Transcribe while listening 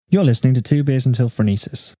You're listening to Two Beers Until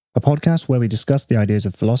Phronesis, a podcast where we discuss the ideas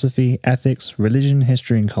of philosophy, ethics, religion,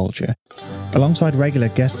 history, and culture. Alongside regular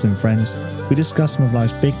guests and friends, we discuss some of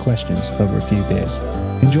life's big questions over a few beers.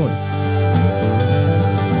 Enjoy.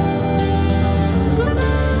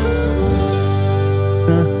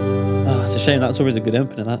 It's a shame. That's always a good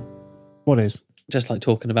opener, that. What is? Just like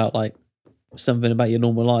talking about like something about your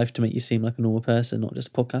normal life to make you seem like a normal person, not just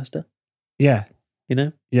a podcaster, Yeah, you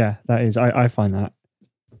know? yeah, that is. I find that.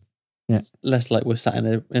 Yeah. Less like we're sat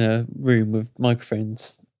in a room with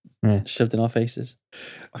microphones shoved in our faces.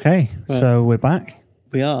 Okay, Well, so we're back.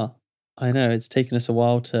 We are. I know it's taken us a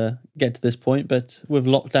while to get to this point, but with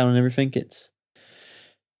lockdown and everything, it's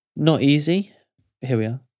not easy. Here we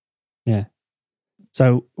are. Yeah.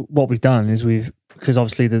 So what we've done is because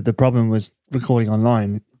obviously the problem was recording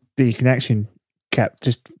online, the connection kept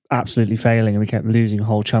just absolutely failing and we kept losing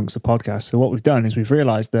whole chunks of podcasts. So what we've done is we've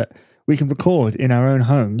realised that we can record in our own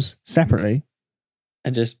homes separately.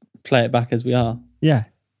 And just play it back as we are. Yeah.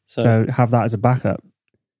 So have that as a backup.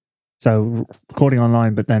 So recording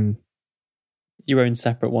online, but then... your own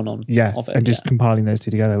separate one on. Yeah, of it, and just compiling those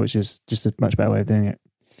two together, which is just a much better way of doing it.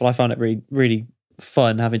 Well, I found it really, really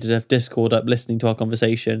fun having to have Discord up, listening to our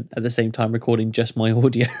conversation at the same time recording just my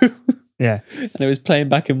audio. Yeah. And it was playing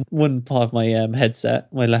back in one part of my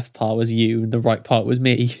headset. My left part was you and the right part was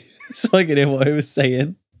me. So I could hear what I was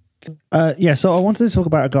saying. So I wanted to talk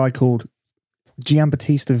about a guy called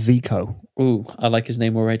Giambattista Vico. Ooh, I like his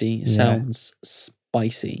name already. It sounds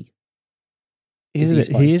spicy. He is a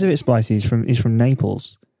bit spicy. He's from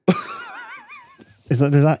Naples. Does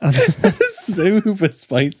that Super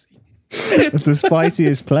spicy. the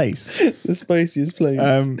spiciest place? The spiciest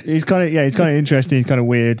place. He's kind of interesting. He's kind of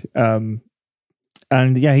weird.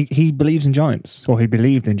 And yeah, he believes in giants, or he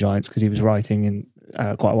believed in giants because he was writing in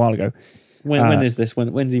quite a while ago. When is this?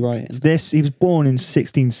 When's he writing? He was born in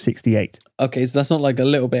 1668. Okay, so that's not like a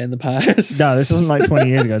little bit in the past. No, this wasn't like 20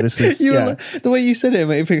 years ago. This was the way you said it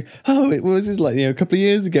made me think, it was this like a couple of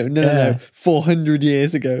years ago. No, 400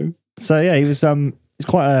 years ago. So yeah, he was he's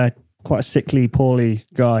quite a sickly, poorly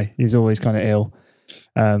guy. He was always kind of ill.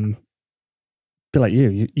 Bit like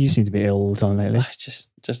you seem to be ill all the time lately.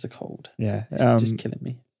 Just a cold. Yeah, it's just killing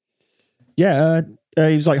me. Yeah,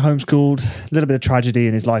 he was like homeschooled. A little bit of tragedy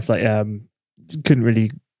in his life. Like couldn't really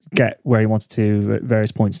get where he wanted to at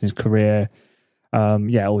various points in his career.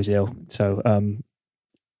 Always ill. So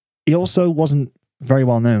he also wasn't very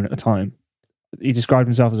well known at the time. He described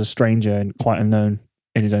himself as a stranger and quite unknown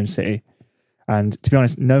in his own city. And to be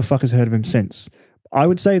honest, no fucker's heard of him since. I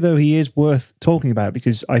would say, though, he is worth talking about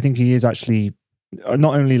because I think he is actually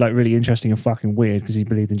not only like really interesting and fucking weird because he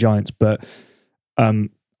believed in giants, but I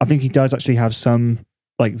think he does actually have some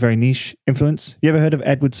like very niche influence. You ever heard of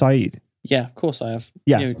Edward Said? Yeah, of course I have.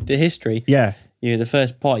 Yeah. The history. Yeah. The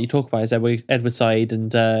first part you talk about is Edward Said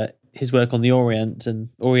and his work on the Orient and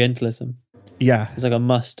Orientalism. Yeah. It's like a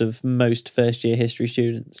must of most first year history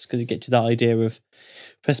students because it gets you that idea of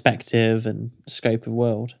perspective and scope of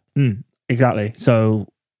world. Exactly. So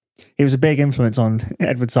he was a big influence on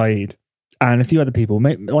Edward Said and a few other people,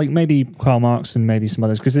 maybe Karl Marx and maybe some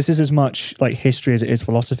others, because this is as much like history as it is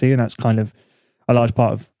philosophy, and that's kind of a large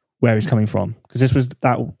part of where he's coming from. Because this was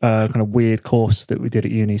that kind of weird course that we did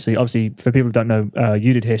at uni. So obviously, for people who don't know,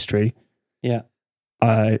 you did history. Yeah.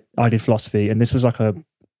 I did philosophy, and this was like a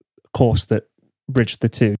course that bridged the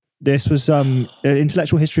two. This was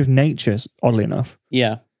intellectual history of nature, oddly enough.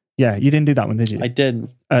 Yeah. Yeah, you didn't do that one, did you? I didn't.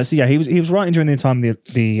 He was writing during the time of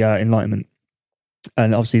the Enlightenment.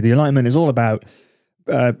 And obviously the Enlightenment is all about,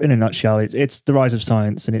 in a nutshell, it's the rise of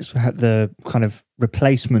science and it's the kind of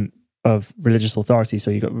replacement of religious authority.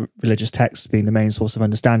 So you've got religious texts being the main source of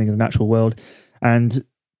understanding of the natural world. And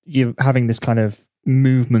you're having this kind of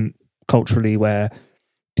movement culturally where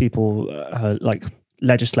people are like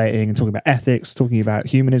legislating and talking about ethics, talking about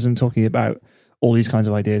humanism, talking about all these kinds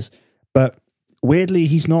of ideas. But weirdly,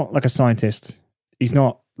 he's not like a scientist. He's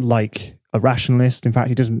not like a rationalist. In fact,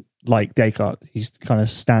 he doesn't like Descartes. He kind of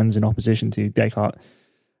stands in opposition to Descartes.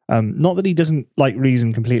 Not that he doesn't like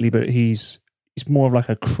reason completely, but he's more of like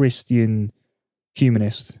a Christian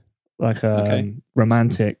humanist, like a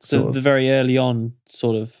romantic. So the very early on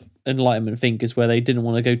sort of Enlightenment thinkers where they didn't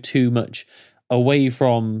want to go too much away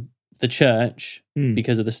from the church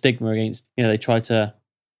because of the stigma against, they tried to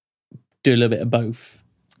do a little bit of both.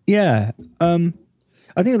 Yeah.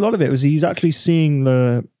 I think a lot of it was he was actually seeing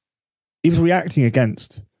he was reacting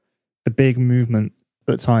against the big movement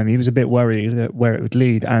at the time. He was a bit worried at where it would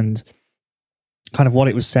lead and kind of what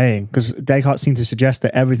it was saying, because Descartes seemed to suggest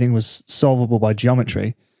that everything was solvable by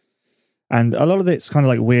geometry. And a lot of it's kind of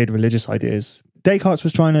like weird religious ideas. Descartes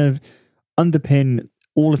was trying to underpin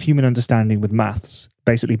all of human understanding with maths,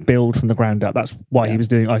 basically build from the ground up. That's why he was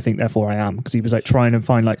doing I Think Therefore I Am, because he was like trying to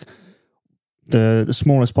find like the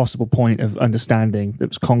smallest possible point of understanding that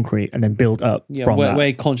was concrete and then build up from that.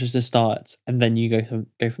 Where consciousness starts and then you go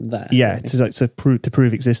from there. Yeah, really. to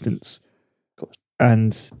prove existence. Of course.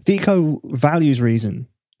 And Vico values reason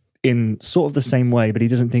in sort of the same way, but he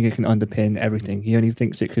doesn't think it can underpin everything. He only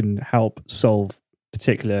thinks it can help solve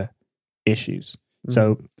particular issues.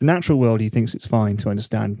 So the natural world, he thinks it's fine to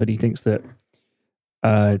understand, but he thinks that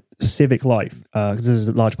civic life, because this is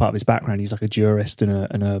a large part of his background, he's like a jurist and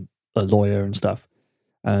a lawyer and stuff.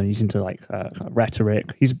 He's into like kind of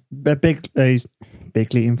rhetoric. He's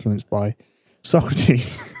bigly influenced by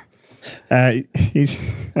Socrates. I'm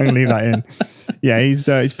gonna leave that in. Yeah,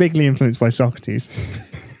 he's bigly influenced by Socrates.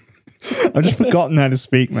 I've just forgotten how to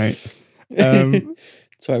speak, mate.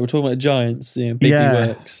 That's right. We're talking about giants. Bigly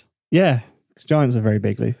works. Yeah. Giants are very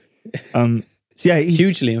bigly. So yeah,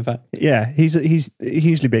 hugely, in fact. Yeah, he's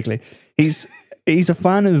hugely bigly. He's a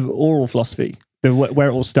fan of oral philosophy, where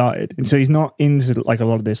it all started, and so he's not into like a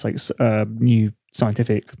lot of this like new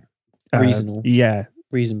scientific reasonable, yeah,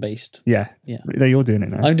 reason based. Yeah. You're doing it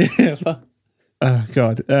now. I'm doing it. Oh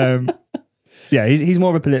God. Yeah, he's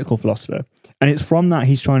more of a political philosopher, and it's from that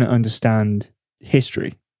he's trying to understand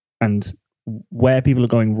history and where people are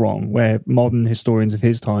going wrong, where modern historians of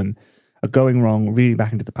his time are going wrong, reading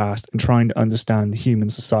back into the past and trying to understand human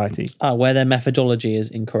society. Where their methodology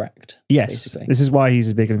is incorrect. Yes. Basically. This is why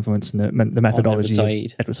he's a big influence in the methodology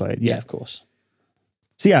of Edward Said. Yeah, of course.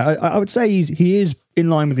 So yeah, I would say he is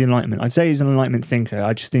in line with the Enlightenment. I'd say he's an Enlightenment thinker.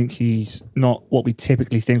 I just think he's not what we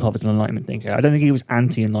typically think of as an Enlightenment thinker. I don't think he was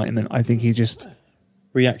anti-Enlightenment. I think he's just...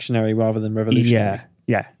 reactionary rather than revolutionary.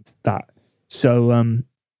 Yeah, that. So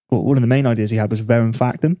one of the main ideas he had was verum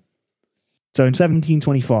factum. So in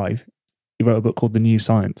 1725... he wrote a book called The New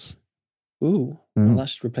Science. Ooh, well, that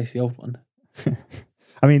should replace the old one.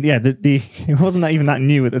 I mean, yeah, it wasn't even that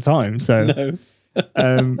new at the time. So, no.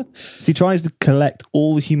 So he tries to collect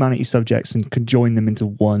all the humanities subjects and conjoin them into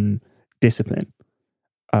one discipline.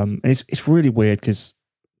 And it's really weird because,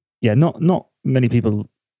 yeah, not many people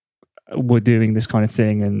were doing this kind of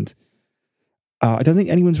thing, and I don't think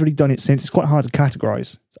anyone's really done it since. It's quite hard to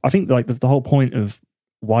categorize. I think like the whole point of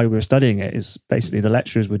why we were studying it is basically the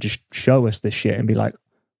lecturers would just show us this shit and be like,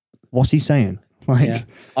 what's he saying? Like,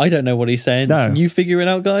 I don't know what he's saying. No. Can you figure it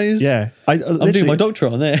out, guys? Yeah. I'm doing my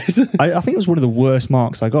doctorate on this. I think it was one of the worst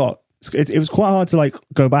marks I got. It was quite hard to like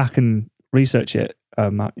go back and research it. So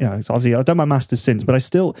obviously I've done my master's since, but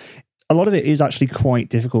a lot of it is actually quite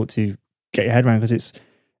difficult to get your head around because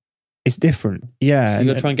it's different. Yeah. So you've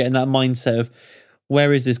got to try and get in that mindset of,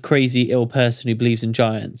 where is this crazy ill person who believes in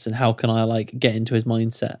giants, and how can I like get into his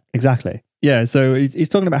mindset? Exactly. Yeah. So he's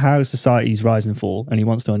talking about how societies rise and fall, and he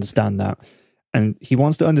wants to understand that, and he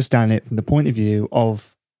wants to understand it from the point of view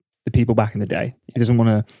of the people back in the day. He doesn't want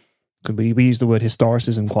to. Because we use the word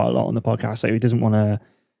historicism quite a lot on the podcast, so he doesn't want to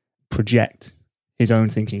project his own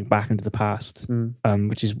thinking back into the past,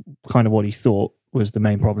 which is kind of what he thought was the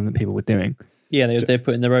main problem that people were doing. Yeah, they're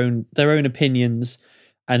putting their own opinions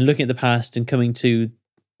and looking at the past and coming to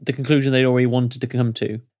the conclusion they'd already wanted to come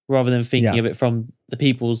to, rather than thinking of it from the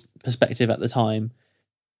people's perspective at the time.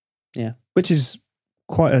 Yeah. Which is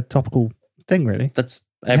quite a topical thing, really. That's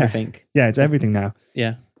everything. Yeah, it's everything now.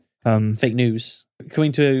 Yeah. Fake news.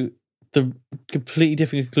 Coming to the completely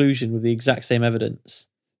different conclusion with the exact same evidence.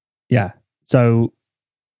 Yeah. So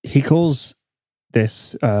he calls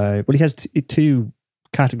this, he has two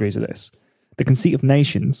categories of this. The conceit of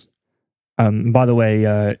nations. By the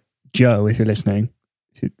way, Joe, if you're listening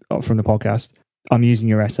from the podcast, I'm using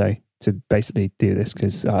your essay to basically do this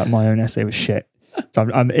because my own essay was shit. So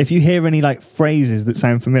if you hear any like phrases that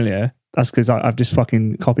sound familiar, that's because I've just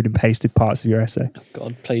fucking copied and pasted parts of your essay. Oh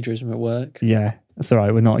God, plagiarism at work. Yeah, that's all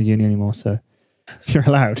right. We're not a uni anymore, so you're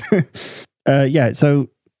allowed. Yeah, so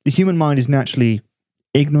the human mind is naturally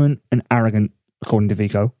ignorant and arrogant, according to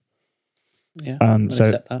Vico. Yeah, so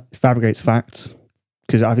accept that. Fabricates facts.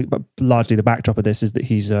 Because I think largely the backdrop of this is that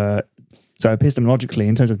he's, so epistemologically,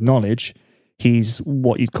 in terms of knowledge, he's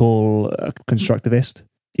what you'd call a constructivist.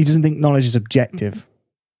 He doesn't think knowledge is objective.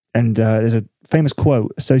 And there's a famous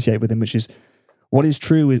quote associated with him, which is, what is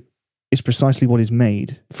true is precisely what is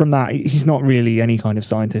made. From that, he's not really any kind of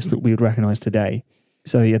scientist that we would recognize today.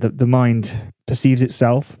 So yeah, the mind perceives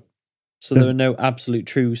itself. So there are no absolute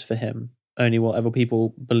truths for him, only whatever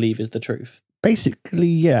people believe is the truth. Basically,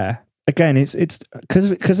 yeah. Again, it's because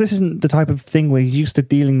this isn't the type of thing we're used to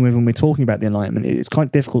dealing with when we're talking about the Enlightenment. It's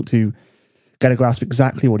quite difficult to get a grasp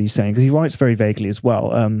exactly what he's saying because he writes very vaguely as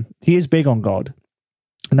well. He is big on God,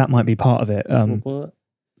 and that might be part of it. What?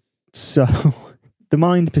 So the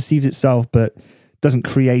mind perceives itself but doesn't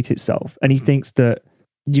create itself. And he thinks that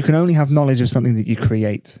you can only have knowledge of something that you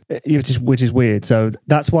create, which is weird. So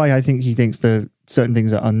that's why I think he thinks that certain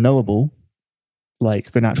things are unknowable,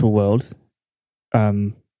 like the natural world.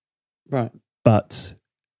 Right. But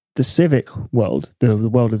the civic world, the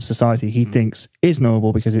world of society, he thinks is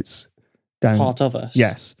knowable because it's down... Part of us.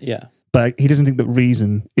 Yes. Yeah. But he doesn't think that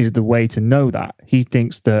reason is the way to know that. He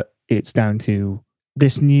thinks that it's down to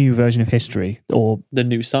this new version of history, or... The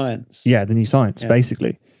new science. Yeah, the new science,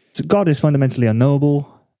 basically. So God is fundamentally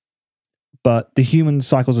unknowable, but the human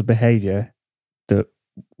cycles of behavior that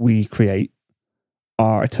we create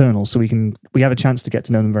are eternal. So we have a chance to get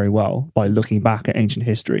to know them very well by looking back at ancient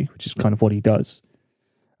history, which is kind of what he does.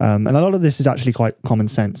 And a lot of this is actually quite common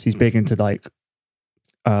sense. He's big into like...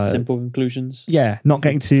 simple conclusions. Yeah, not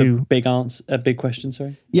getting too... Big question,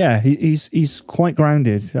 sorry. Yeah, he's quite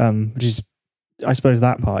grounded, which is, I suppose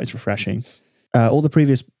that part is refreshing. All the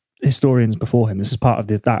previous historians before him, this is part of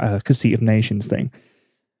that conceit of nations thing,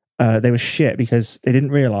 they were shit because they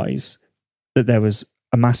didn't realize that there was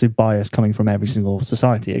a massive bias coming from every single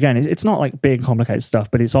society. Again, it's not like big complicated stuff,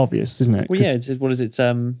 but it's obvious, isn't it? Well, yeah, what is it?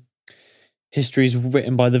 History's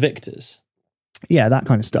written by the victors. Yeah, that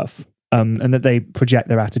kind of stuff. And that they project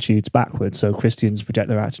their attitudes backwards. So Christians project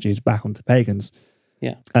their attitudes back onto pagans.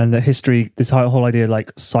 Yeah. And the history, this whole idea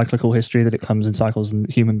like cyclical history, that it comes in cycles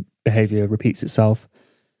and human behavior repeats itself.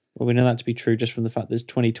 Well, we know that to be true just from the fact that it's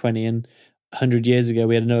 2020 and 100 years ago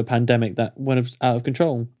we had another pandemic that went out of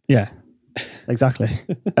control. Yeah, exactly.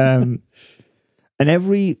 And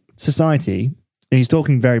every society, and he's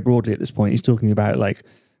talking very broadly at this point, he's talking about like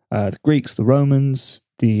the Greeks, the Romans,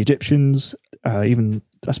 the Egyptians, even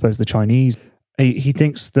I suppose the Chinese. He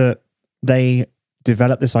thinks that they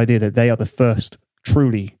developed this idea that they are the first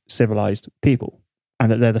truly civilized people,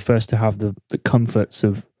 and that they're the first to have the comforts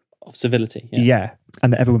of civility. Yeah,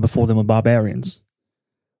 and that everyone before them were barbarians,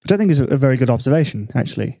 which I think is a very good observation,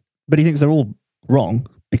 actually. But he thinks they're all wrong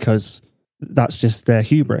because that's just their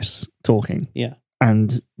hubris talking. Yeah,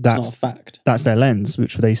 and that's not a fact. That's their lens,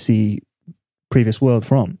 which they see previous world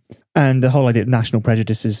from. And the whole idea that national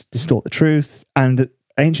prejudices distort the truth, and that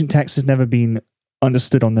ancient texts has never been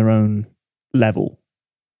understood on their own level.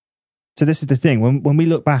 So this is the thing. When we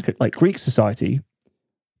look back at like Greek society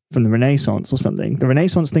from the Renaissance or something, the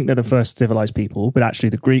Renaissance think they're the first civilized people, but actually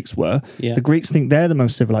the Greeks were. Yeah. The Greeks think they're the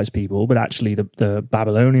most civilized people, but actually the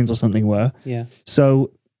Babylonians or something were. Yeah.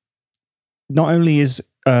 So not only is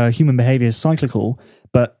human behavior cyclical,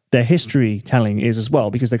 but their history telling is as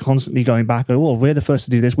well, because they're constantly going back, oh, we're the first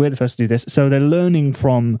to do this, we're the first to do this. So they're learning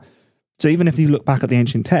from... So even if you look back at the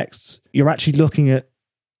ancient texts, you're actually looking at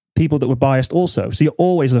people that were biased also. So you're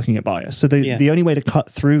always looking at bias. So the only way to cut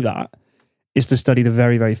through that is to study the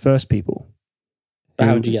very, very first people. But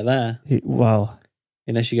how would you get there? Well...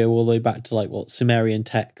 Unless you go all the way back to like, Sumerian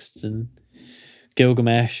texts and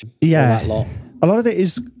Gilgamesh. Yeah. All that lot. A lot of it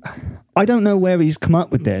is... I don't know where he's come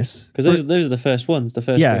up with this. Because those are the first ones, the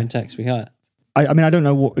first written texts we had. I mean, I don't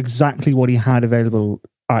know exactly what he had available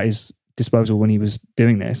at his disposal when he was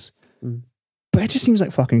doing this. But it just seems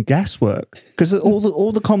like fucking guesswork, because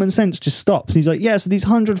all the common sense just stops. He's like, yeah, so these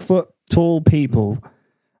 100-foot tall people,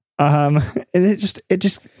 and it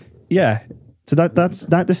just yeah. So that's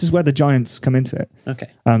this is where the giants come into it. Okay.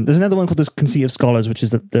 There's another one called the conceit of scholars, which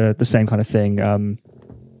is the same kind of thing.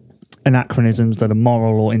 Anachronisms that are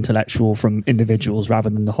moral or intellectual from individuals rather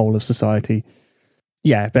than the whole of society.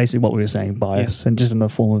 Yeah, basically what we were saying, bias, and just another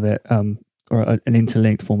form of it, or an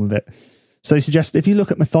interlinked form of it. So he suggests if you look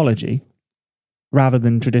at mythology rather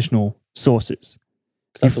than traditional sources,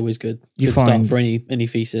 that's always good. Good start for any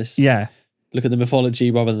thesis. Yeah, look at the mythology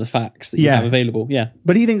rather than the facts that you have available. Yeah,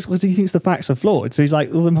 but he thinks the facts are flawed. So he's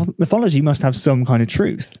like, well, the mythology must have some kind of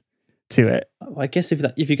truth to it. I guess if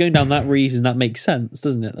you're going down that reason, that makes sense,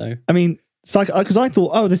 doesn't it? Though. I mean, it's like, because I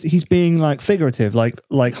thought, he's being like figurative,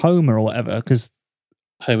 like Homer or whatever, because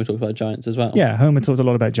Homer talks about giants as well. Yeah, Homer talks a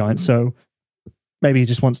lot about giants, so maybe he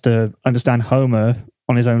just wants to understand Homer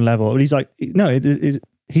on his own level. But he's like, no,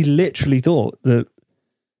 he literally thought that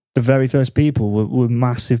the very first people were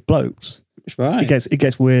massive blokes. Right. It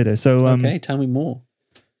gets weirder. So okay, tell me more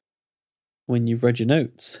when you've read your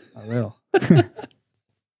notes. I will.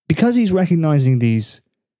 Because he's recognizing these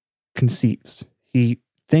conceits, he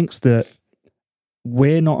thinks that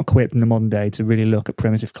we're not equipped in the modern day to really look at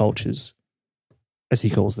primitive cultures, as he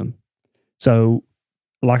calls them. So,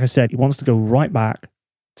 like I said, he wants to go right back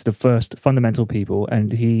to the first fundamental people,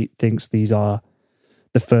 and he thinks these are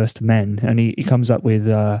the first men. And he comes up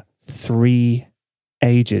with 3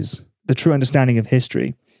 ages, the true understanding of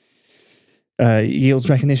history. yields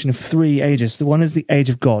recognition of 3 ages. The one is the age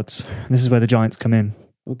of gods. This is where the giants come in.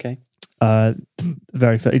 Okay.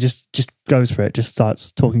 He just goes for it. Just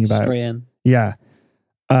starts talking about Straight in. Yeah.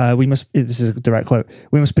 This is a direct quote.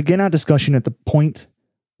 We must begin our discussion at the point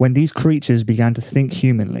when these creatures began to think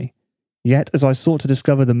humanly. Yet, as I sought to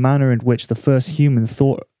discover the manner in which the first human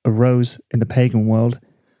thought arose in the pagan world,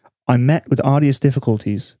 I met with arduous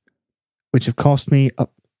difficulties, which have cost me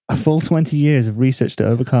a full 20 years of research to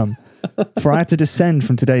overcome. For I had to descend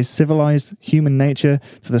from today's civilized human nature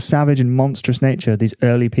to the savage and monstrous nature of these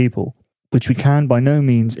early people, which we can by no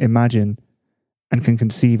means imagine and can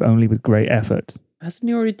conceive only with great effort. Hasn't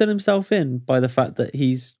he already done himself in by the fact that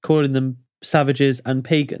he's calling them savages and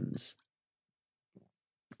pagans?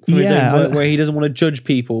 From his own work, where he doesn't want to judge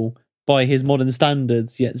people by his modern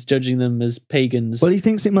standards, yet it's judging them as pagans. Well, he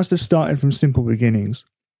thinks it must have started from simple beginnings.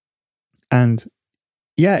 And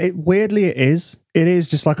yeah, weirdly it is. It is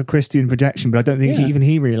just like a Christian projection, but I don't think even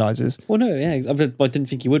he realizes. Well, no, yeah. I didn't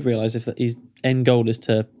think he would realize if his end goal is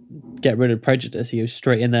to get rid of prejudice. He goes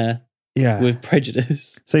straight in there with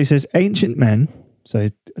prejudice. So he says, ancient men, so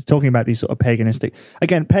he's talking about these sort of paganistic.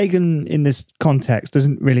 Again, pagan in this context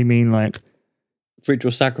doesn't really mean like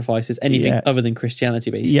ritual sacrifices, anything other than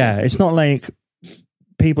Christianity, basically. Yeah, it's not like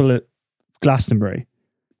people at Glastonbury.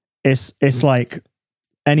 It's like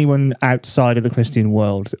anyone outside of the Christian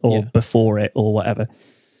world or before it or whatever.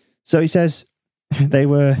 So he says they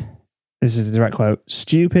were, this is a direct quote,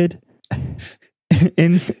 stupid,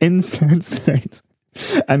 insensate,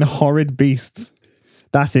 and horrid beasts.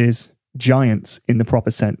 That is, giants in the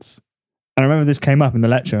proper sense. And I remember this came up in the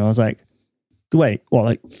lecture and I was like, wait, what,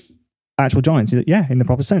 like actual giants? Yeah, in the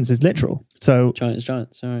proper sense, it's literal. So giants,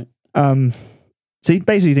 all right. So he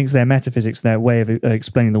basically thinks their metaphysics, their way of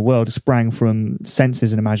explaining the world, sprang from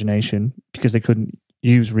senses and imagination because they couldn't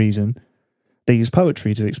use reason. They use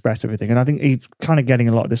poetry to express everything. And I think he's kind of getting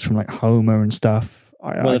a lot of this from like Homer and stuff.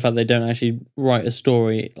 The fact they don't actually write a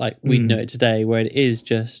story like we know it today, where it is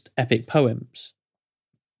just epic poems.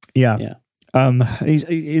 Yeah.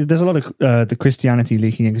 There's a lot of the Christianity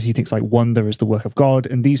leaking in because he thinks like wonder is the work of God.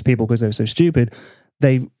 And these people, because they were so stupid,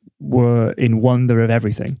 they were in wonder of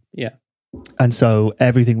everything. Yeah. And so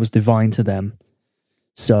everything was divine to them.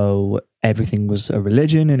 So everything was a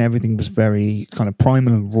religion and everything was very kind of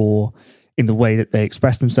primal and raw in the way that they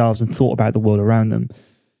expressed themselves and thought about the world around them.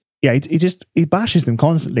 Yeah, he bashes them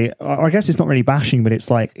constantly. I guess it's not really bashing, but it's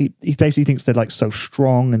like he basically thinks they're like so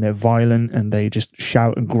strong and they're violent and they just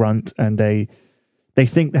shout and grunt and they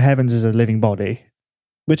think the heavens is a living body,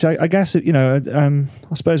 which I guess, I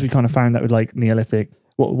suppose we kind of found that with like Neolithic,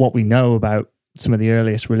 what we know about some of the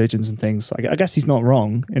earliest religions and things. I guess he's not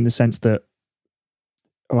wrong in the sense that,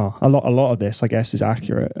 well, a lot of this, I guess, is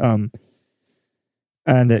accurate. The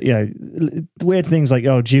weird things like,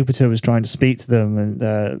 Jupiter was trying to speak to them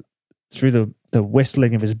and through the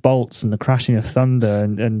whistling of his bolts and the crashing of thunder,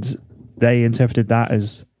 and they interpreted that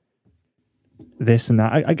as this and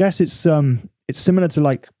that. I guess it's similar to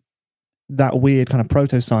like that weird kind of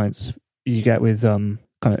proto-science you get with kind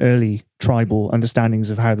of early tribal understandings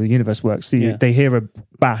of how the universe works. They hear a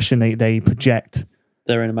bash and they project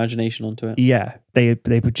their own imagination onto it. Yeah, they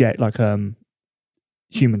project like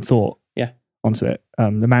human thought onto it.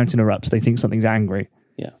 The mountain erupts, they think something's angry.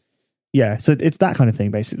 Yeah, so it's that kind of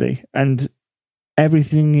thing basically. And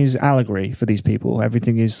everything is allegory for these people.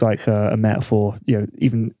 Everything is like a metaphor,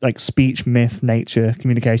 even like speech, myth, nature,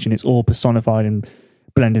 communication, it's all personified and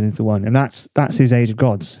blended into one. And that's his age of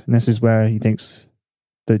gods. And this is where he thinks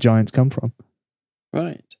the giants come from.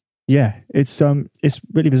 Right. Yeah, it's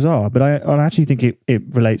really bizarre, but I actually think it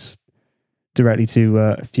relates directly to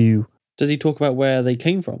a few. Does he talk about where they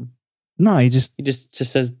came from? No, he just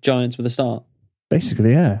says giants with a start.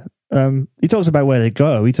 Basically, yeah. He talks about where they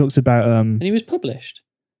go. He talks about and he was published.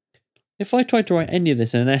 If I tried to write any of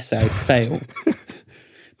this in an essay, I'd fail.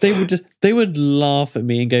 They would laugh at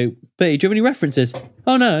me and go, "But do you have any references?"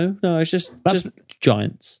 Oh no, it's just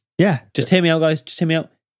giants. Yeah. Just hear me out, guys. Just hear me out.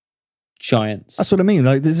 Giants. That's what I mean.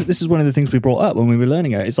 Like this is one of the things we brought up when we were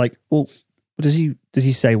learning it. It's like, well, does he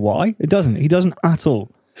say why? It doesn't. He doesn't at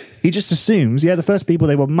all. He just assumes, the first people,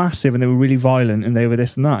 they were massive and they were really violent and they were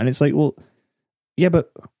this and that. And it's like, well, yeah,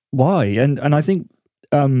 but why? And I think,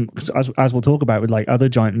 cause as we'll talk about with like other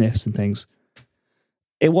giant myths and things,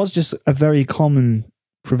 it was just a very common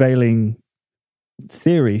prevailing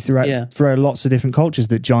theory throughout lots of different cultures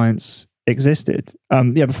that giants existed.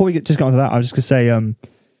 Before we just get onto that, I was just going to say,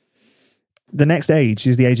 the next age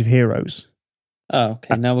is the age of heroes. Oh,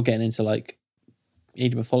 okay. Now we're getting into like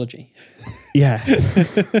age of mythology. Yeah.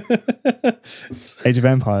 Age of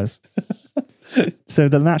empires. So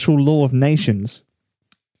the natural law of nations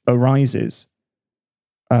arises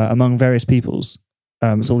among various peoples.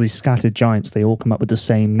 So all these scattered giants, they all come up with the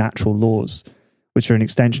same natural laws, which are an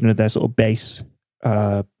extension of their sort of base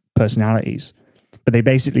personalities. But they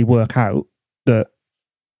basically work out that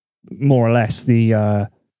more or less this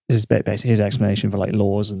is basically his explanation for like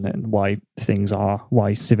laws and then why things are,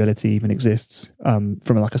 why civility even exists from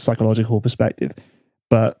like a psychological perspective.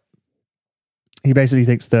 But he basically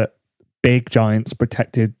thinks that big giants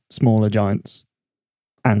protected smaller giants,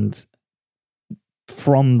 and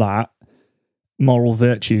from that, moral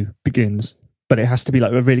virtue begins. But it has to be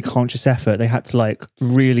like a really conscious effort. They had to like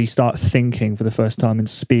really start thinking for the first time and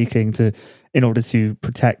speaking in order to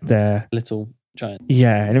protect their little giant.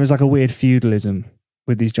 Yeah, and it was like a weird feudalism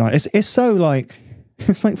with these giants. It's so like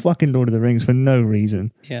it's like fucking Lord of the Rings for no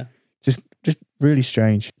reason. Yeah, just really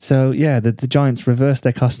strange. So yeah, the giants reversed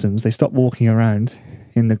their customs. They stopped walking around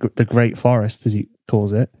in the great forest, as he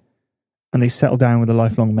calls it, and they settled down with a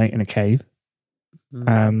lifelong mate in a cave.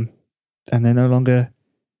 And they're no longer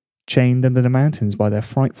chained under the mountains by their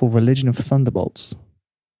frightful religion of thunderbolts.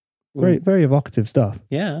 Very, very evocative stuff.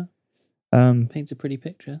 Yeah. Paints a pretty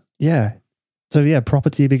picture. Yeah. So yeah,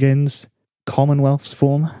 property begins, commonwealths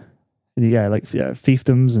form. Yeah, like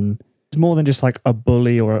fiefdoms, and it's more than just like a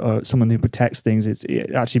bully or someone who protects things.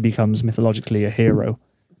 It actually becomes mythologically a hero.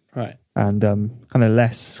 Right. And kind of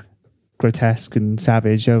less grotesque and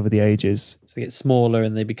savage over the ages. So they get smaller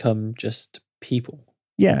and they become just people.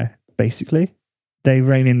 Yeah, basically. They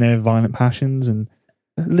rein in their violent passions and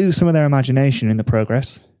lose some of their imagination in the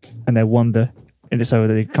progress and their wonder. And so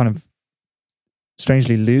they kind of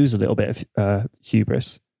strangely lose a little bit of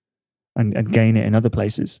hubris and gain it in other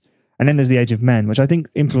places. And then there's the Age of Men, which I think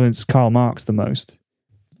influenced Karl Marx the most.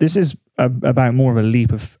 This is about more of a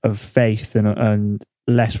leap of faith and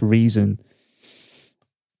less reason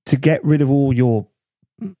to get rid of all your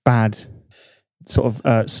bad sort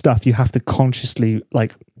of stuff. You have to consciously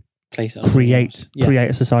like place it create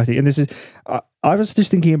a society. And this is I was just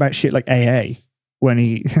thinking about shit like AA when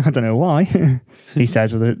he I don't know why he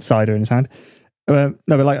says with a cider in his hand. No,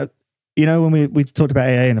 but like when we talked about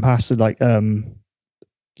AA in the past, like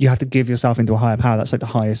you have to give yourself into a higher power. That's like the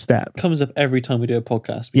highest step. Comes up every time we do a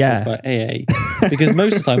podcast. We talk about AA because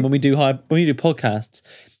most of the time when we do podcasts,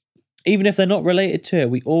 even if they're not related to it,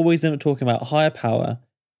 we always end up talking about higher power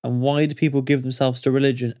and why do people give themselves to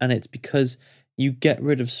religion? And it's because you get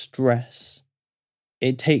rid of stress.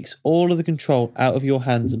 It takes all of the control out of your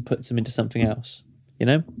hands and puts them into something else.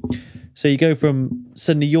 So you go from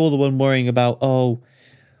suddenly you're the one worrying about,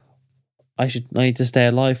 I need to stay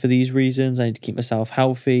alive for these reasons. I need to keep myself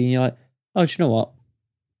healthy. And you're like, do you know what?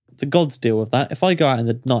 The gods deal with that. If I go out in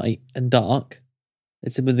the night and dark,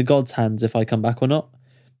 it's in the gods' hands if I come back or not.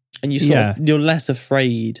 And you're less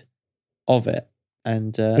afraid of it.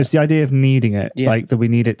 And it's the idea of needing it, like that we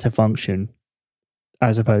need it to function,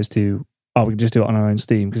 as opposed to we can just do it on our own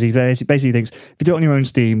steam. Because he basically thinks if you do it on your own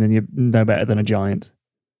steam, then you're no better than a giant.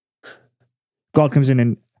 God comes in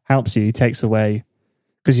and helps you, takes away.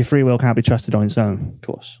 Because your free will can't be trusted on its own. Of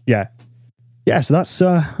course. Yeah. Yeah, so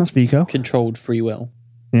that's Vico. Controlled free will.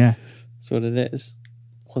 Yeah. That's what it is.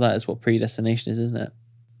 Well, that is what predestination is, isn't it?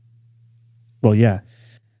 Well, yeah.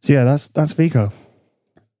 So yeah, that's Vico.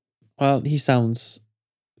 Well, he sounds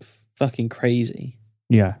fucking crazy.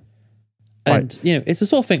 Yeah. And, it's the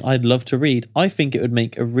sort of thing I'd love to read. I think it would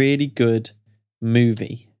make a really good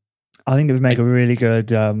movie. I think it would make a really good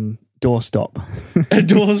doorstop. A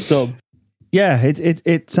doorstop. Yeah,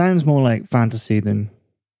 it sounds more like fantasy than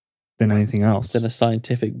anything else. Than a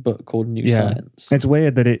scientific book called New Science. It's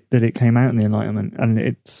weird that it came out in the Enlightenment, and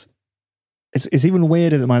it's even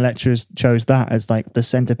weirder that my lecturers chose that as like the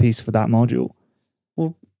centerpiece for that module.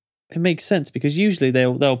 Well, it makes sense because usually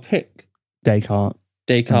they'll pick Descartes,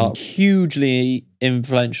 hugely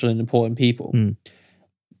influential and important people,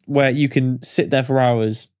 where you can sit there for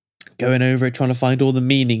hours going over it, trying to find all the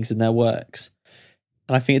meanings in their works.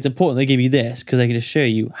 And I think it's important they give you this because they can just show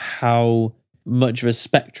you how much of a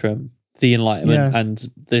spectrum the Enlightenment and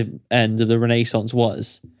the end of the Renaissance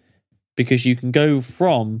was. Because you can go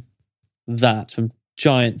from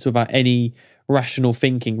giants without any rational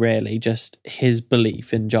thinking, really, just his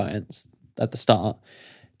belief in giants at the start,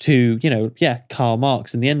 to, Karl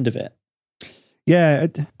Marx and the end of it. Yeah,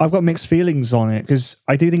 I've got mixed feelings on it because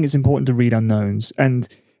I do think it's important to read unknowns. And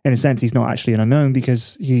in a sense, he's not actually an unknown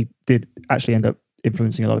because he did actually end up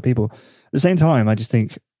influencing a lot of people. At the same time, I just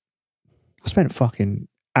think I spent fucking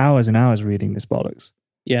hours and hours reading this bollocks.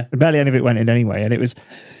 Yeah. And barely any of it went in anyway. And it was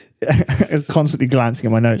constantly glancing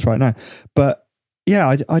at my notes right now. But yeah,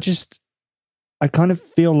 I kind of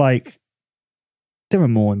feel like there are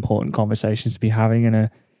more important conversations to be having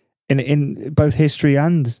in in both history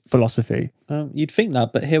and philosophy. You'd think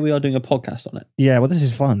that, but here we are doing a podcast on it. Yeah, well, this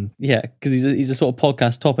is fun. Yeah, because he's a sort of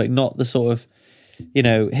podcast topic, not the sort of,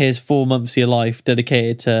 here's 4 months of your life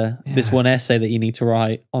dedicated to this one essay that you need to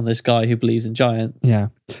write on this guy who believes in giants. Yeah,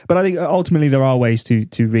 but I think ultimately there are ways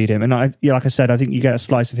to read him, and like I said, I think you get a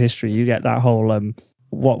slice of history. You get that whole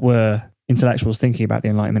what were intellectuals thinking about the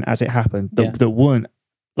Enlightenment as it happened that weren't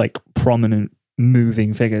like prominent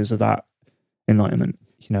moving figures of that Enlightenment.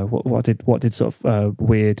 What did sort of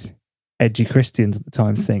weird, edgy Christians at the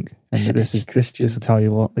time think? And this will tell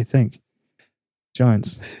you what they think.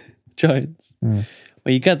 Giants. Yeah.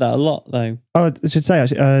 Well, you get that a lot, though. Oh, I should say,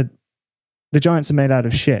 actually, the giants are made out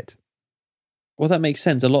of shit. Well, that makes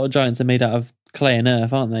sense. A lot of giants are made out of clay and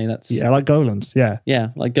earth, aren't they? Yeah, like golems, yeah. Yeah,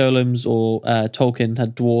 like golems, or Tolkien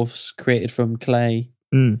had dwarfs created from clay.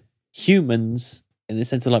 Humans, in the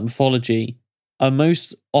sense of like mythology, are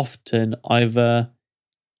most often either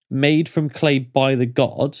made from clay by the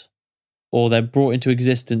god, or they're brought into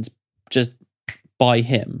existence just by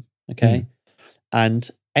him, okay? And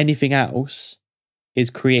anything else is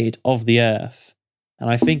created of the earth. And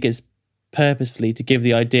I think it's purposefully to give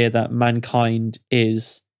the idea that mankind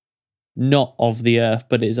is not of the earth,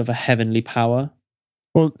 but is of a heavenly power.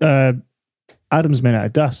 Well, Adam's made out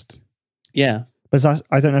of dust. Yeah. But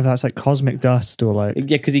I don't know if that's like cosmic dust or like...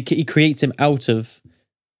 Yeah, because he creates him out of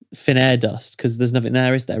thin air dust, because there's nothing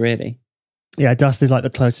there, is there, really? Yeah, dust is like the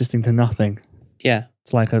closest thing to nothing. Yeah.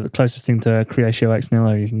 It's like the closest thing to creatio ex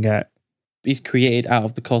nihilo you can get. He's created out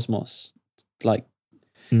of the cosmos, like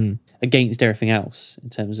against everything else in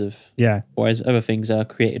terms of... Yeah. Whereas other things are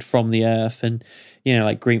created from the earth, and,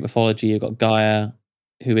 like Greek mythology, you've got Gaia,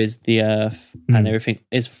 who is the earth, and everything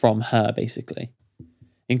is from her, basically.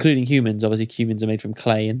 Including humans. Obviously, humans are made from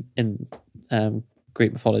clay in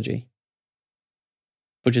Greek mythology.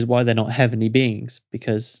 Which is why they're not heavenly beings,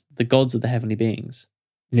 because the gods are the heavenly beings.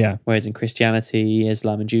 Yeah. Whereas in Christianity,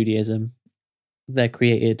 Islam, and Judaism, they're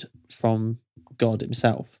created from God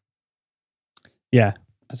himself. Yeah.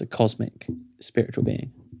 As a cosmic, spiritual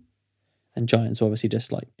being. And giants are obviously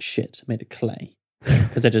just like shit made of clay.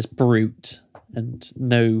 Because they're just brute and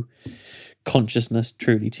no consciousness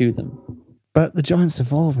truly to them. But the giants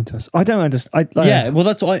evolve into us. I don't understand. Yeah, well,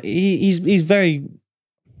 that's why he's very...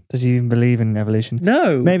 Does he even believe in evolution?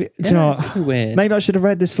 No. Maybe, it's so weird. Maybe I should have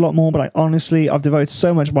read this a lot more, but honestly, I've devoted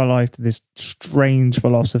so much of my life to this strange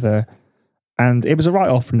philosopher, and it was a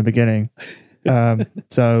write-off from the beginning.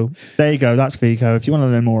 So there you go. That's Vico. If you want to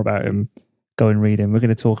learn more about him, go and read him. We're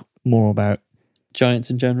going to talk more about giants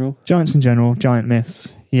in general, giant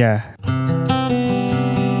myths. Yeah.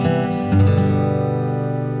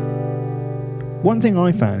 One thing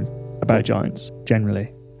I found about giants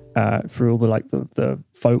generally, through all the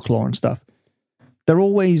folklore and stuff, they're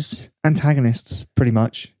always antagonists, pretty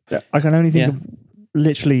much. I can only think of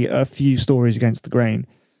literally a few stories against the grain.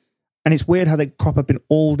 And it's weird how they crop up in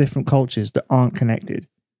all different cultures that aren't connected,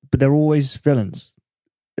 but they're always villains.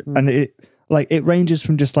 And it ranges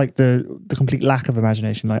from just like the complete lack of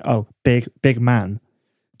imagination, like, oh, big man,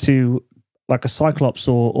 to like a cyclops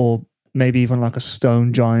or maybe even like a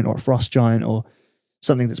stone giant or a frost giant or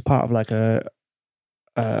something that's part of like a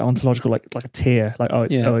ontological like a tier, like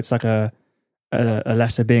it's like a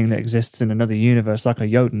lesser being that exists in another universe, like a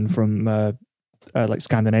Jotun from like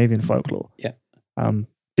Scandinavian folklore. Yeah.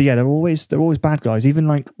 But yeah, they're always bad guys. Even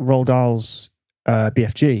like Roald Dahl's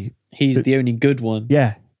BFG. He's the only good one.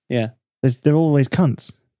 Yeah. Yeah. They're always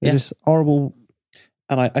cunts. They're just horrible.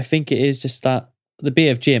 And I think it is just that the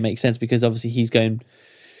BFG, it makes sense because obviously he's going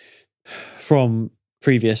from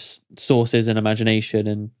previous sources and imagination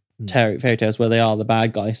and fairy tales where they are the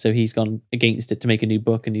bad guys. So he's gone against it to make a new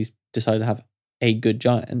book, and he's decided to have a good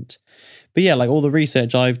giant. But yeah, like all the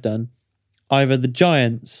research I've done, either the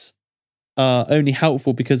giants are only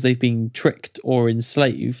helpful because they've been tricked or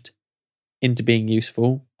enslaved into being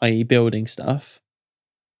useful, i.e. building stuff,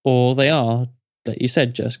 or they are, like you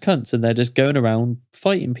said, just cunts and they're just going around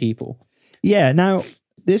fighting people. Yeah, now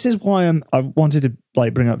this is why I wanted to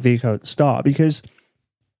like bring up Vico at the start, because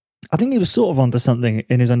I think he was sort of onto something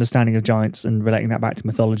in his understanding of giants and relating that back to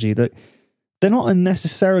mythology, that they're not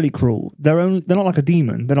unnecessarily cruel. They're not like a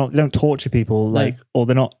demon. They don't torture people, or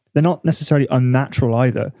they're not necessarily unnatural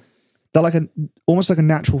either. They're like almost like a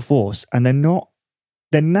natural force, and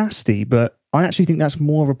they're nasty, but I actually think that's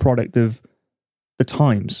more of a product of the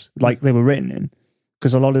times like they were written in,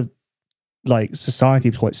 because a lot of like society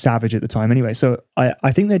was quite savage at the time anyway. So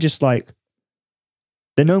I think they're just like,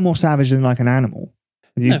 they're no more savage than like an animal.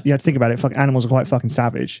 You have to think about it. Animals are quite fucking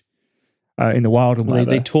savage in the wild and whatever.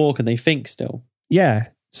 They talk and they think still. Yeah.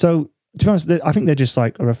 So to be honest, I think they're just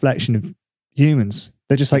like a reflection of humans.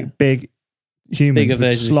 They're just like big humans Bigger with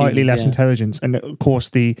versions of slightly humans, less yeah. intelligence. And of course,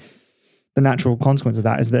 the natural consequence of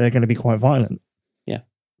that is that they're going to be quite violent. Yeah.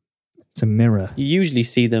 It's a mirror. You usually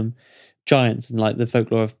see them, giants, and like the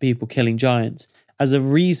folklore of people killing giants, as a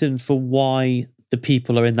reason for why the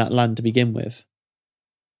people are in that land to begin with.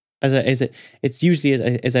 It's usually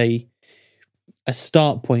as a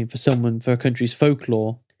start point for a country's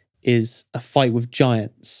folklore is a fight with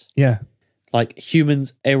giants. Yeah. Like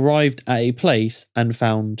humans arrived at a place and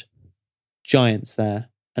found giants there,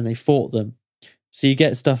 and they fought them. So you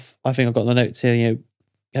get stuff. I think I've got the notes here.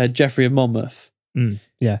 Geoffrey of Monmouth.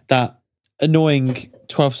 Yeah. That annoying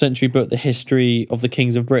 12th century book, The History of the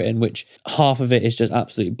Kings of Britain, which half of it is just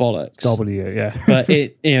absolute bollocks. W, yeah. But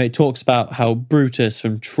it talks about how Brutus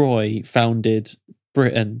from Troy founded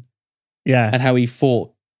Britain. Yeah. And how he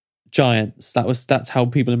fought giants. That's how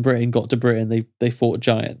people in Britain got to Britain. They fought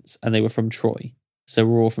giants, and they were from Troy. So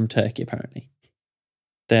we're all from Turkey, apparently.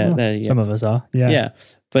 Some of us are. Yeah. Yeah.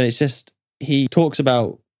 But it's just, he talks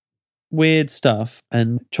about weird stuff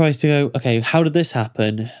and tries to go, okay, how did this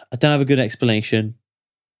happen? I don't have a good explanation.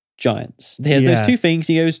 Giants. Here's those two things.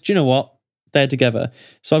 He goes, do you know what? They're together.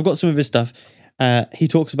 So I've got some of his stuff. He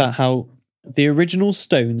talks about how the original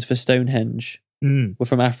stones for Stonehenge were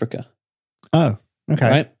from Africa. Oh, okay.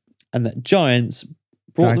 Right? And that giants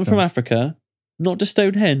brought them from Africa, not to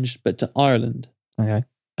Stonehenge, but to Ireland. Okay.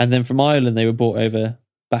 And then from Ireland, they were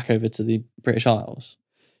back over to the British Isles.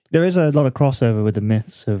 There is a lot of crossover with the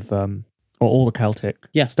myths of, or all the Celtic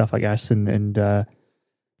stuff, I guess, and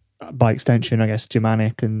by extension, I guess,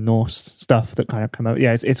 Germanic and Norse stuff that kind of come out.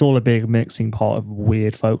 Yeah, it's all a big mixing pot of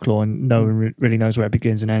weird folklore, and no one really knows where it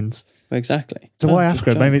begins and ends. Exactly. So why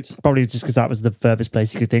Africa? Maybe it's probably just because that was the furthest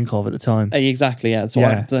place you could think of at the time. Exactly, yeah.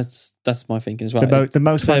 That's my thinking as well. The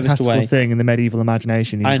most fantastical thing in the medieval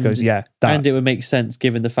imagination. He just goes, that. And it would make sense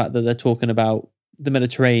given the fact that they're talking about the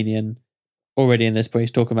Mediterranean already in this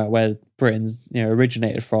place, talking about where Britain's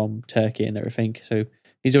originated from, Turkey and everything. So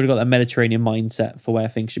he's already got that Mediterranean mindset for where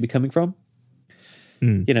things should be coming from.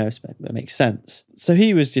 It makes sense. So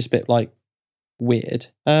he was just a bit like weird.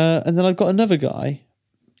 And then I've got another guy,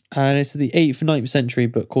 and it's the 8th and 9th century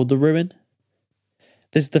book called The Ruin.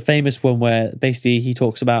 This is the famous one where basically he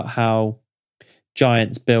talks about how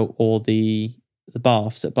giants built all the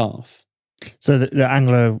baths at Bath. So the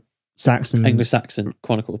Anglo-Saxon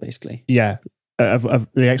Chronicle, basically. Yeah, of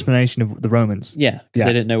the explanation of the Romans. Yeah, because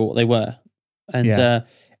they didn't know what they were. And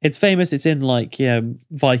it's famous. It's in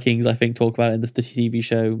Vikings, I think, talk about it, and the TV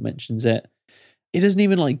show mentions it. It doesn't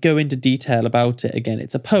even go into detail about it again.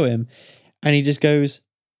 It's a poem, and he just goes...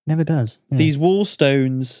 Never does. Yeah. These wall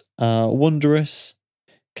stones are wondrous.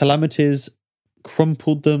 Calamities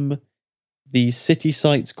crumpled them. These city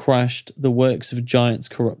sites crashed. The works of giants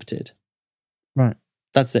corrupted. Right.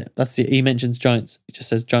 That's it. He mentions giants. He just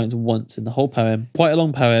says giants once in the whole poem. Quite a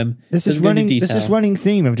long poem. There's this running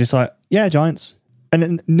theme of just giants, and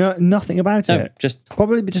then nothing about it. Just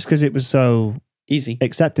probably just because it was so easy,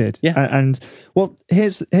 accepted. Yeah. And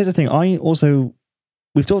here's the thing.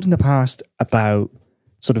 We've talked in the past about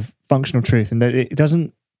sort of functional truth, and that it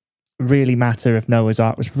doesn't really matter if Noah's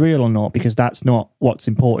Ark was real or not, because that's not what's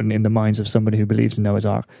important in the minds of somebody who believes in Noah's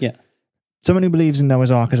Ark. Yeah. Someone who believes in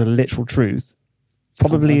Noah's Ark as a literal truth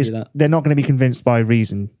probably is. They're not going to be convinced by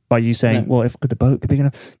reason, by you saying, well, if could the boat be big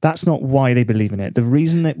enough? That's not why they believe in it. The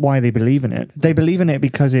reason why they believe in it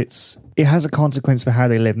because it has a consequence for how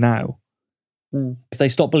they live now. If they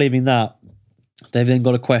stop believing that, they've then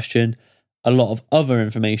got to question a lot of other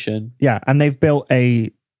information. Yeah, and they've built a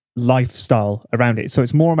lifestyle around it. So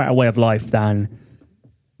it's more about a way of life than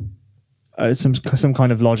some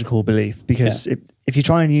kind of logical belief. Because if you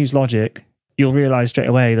try and use logic, you'll realize straight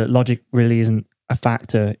away that logic really isn't a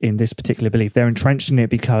factor in this particular belief. They're entrenched in it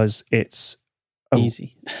because it's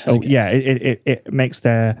easy. It makes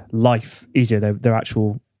their life easier. Their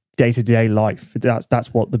actual day-to-day life.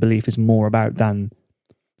 That's what the belief is more about than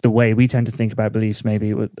the way we tend to think about beliefs.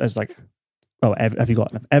 Maybe as have you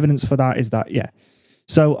got enough evidence for that? Is that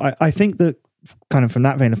So I think that kind of from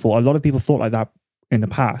that vein of thought, a lot of people thought like that in the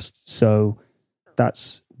past. So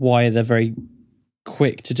that's why they're very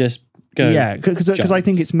quick to just go. Yeah, because I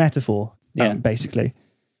think it's metaphor. Basically,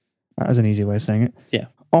 as an easier way of saying it. Yeah.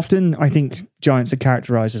 Often, I think giants are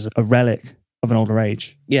characterized as a relic of an older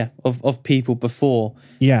age. Yeah, of people before.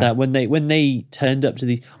 Yeah. That when they turned up to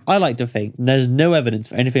these, I like to think there's no evidence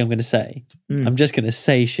for anything I'm going to say. I'm just going to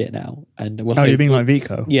say shit now, and you're being like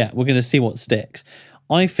Vico. Yeah, we're going to see what sticks.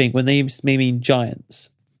 I think when they mean giants,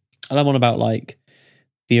 and I'm on about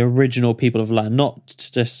the original people of land, not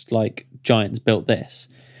just giants built this.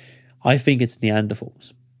 I think it's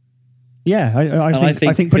Neanderthals. Yeah,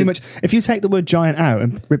 I think pretty much if you take the word giant out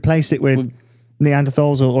and replace it with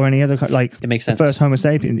Neanderthals or any other like it makes sense. The first Homo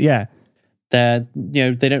sapien, yeah.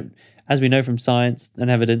 They don't, as we know from science and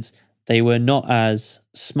evidence, they were not as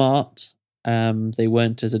smart. They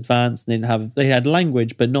weren't as advanced. They had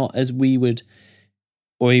language, but not as we would,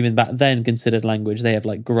 or even back then considered language. They have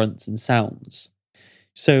like grunts and sounds.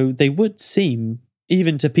 So they would seem,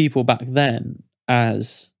 even to people back then,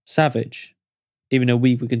 as savage, even though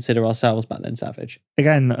we would consider ourselves back then savage.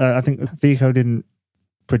 Again, I think Vico didn't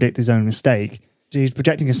predict his own mistake. He's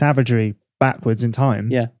projecting a savagery backwards in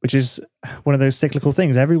time, which is one of those cyclical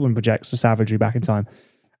things. Everyone projects a savagery back in time,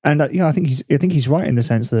 and I think he's right in the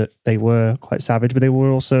sense that they were quite savage, but they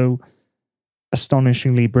were also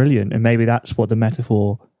astonishingly brilliant, and maybe that's what the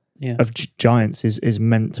metaphor of giants is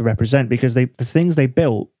meant to represent, because the things they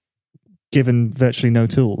built, given virtually no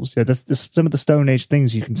tools, some of the Stone Age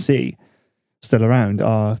things you can see still around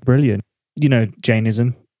are brilliant.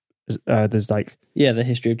 Jainism. There's like the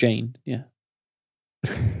history of Jain. Yeah.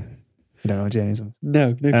 You don't know what Jainism?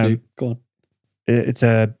 No clue. Go on. It's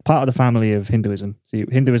a part of the family of Hinduism. So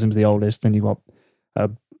Hinduism's the oldest, then you've got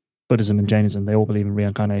Buddhism and Jainism. They all believe in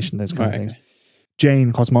reincarnation, those kind of things. Okay.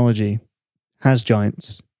 Jain cosmology has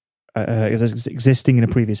giants existing in a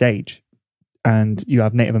previous age. And you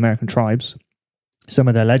have Native American tribes. Some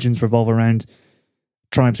of their legends revolve around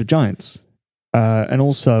tribes of giants. And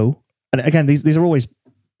also, and again, these are always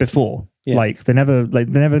before. Yeah. Like they never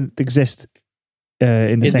exist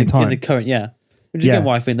in the same time. In the current, which is again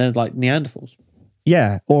why I think they're like Neanderthals.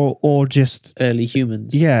 Yeah, or just early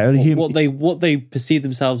humans. Yeah, early humans. What they perceive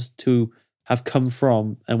themselves to have come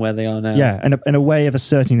from and where they are now. Yeah, and a way of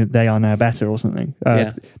asserting that they are now better or something.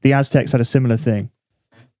 The Aztecs had a similar thing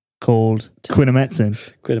called Quinametzin,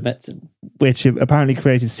 which apparently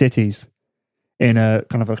created cities in a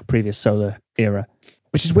kind of like a previous solar era,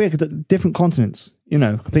 which is weird because different continents,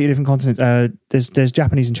 completely different continents. There's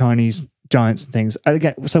Japanese and Chinese giants and things. And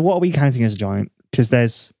again, so what are we counting as a giant?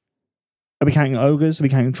 Because are we counting ogres? Are we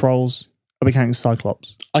counting trolls? Are we counting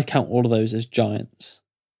cyclops? I count all of those as giants.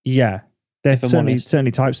 Yeah, they're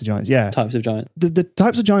certainly types of giants. Yeah, types of giants. The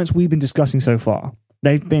types of giants we've been discussing so far,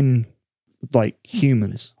 they've been like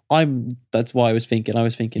humans. That's why I was thinking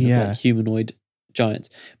of like humanoid giants.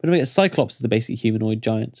 But I mean, Cyclops is the basic humanoid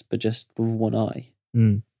giants, but just with one eye.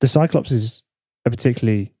 The Cyclops is a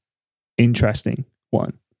particularly interesting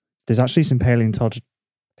one. There's actually some paleontological.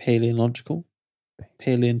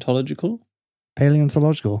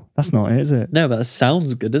 That's not it, is it? No, but that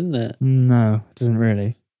sounds good, doesn't it? No, it doesn't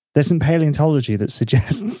really. There's some paleontology that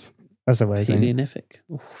suggests that's a way. Paleolithic.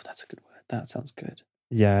 Oh, that's a good word. That sounds good.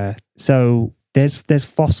 Yeah. So there's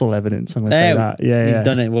fossil evidence. I'm going to say that. Yeah, he's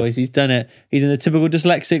done it, boys. He's done it. He's in the typical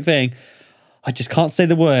dyslexic thing. I just can't say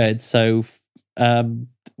the word. So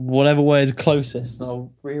whatever word's closest,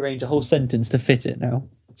 I'll rearrange a whole sentence to fit it now.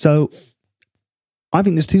 So I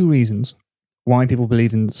think there's two reasons why people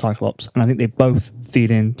believe in Cyclops, and I think they both feed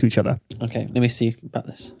into each other. Okay, let me see about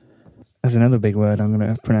this. That's another big word I'm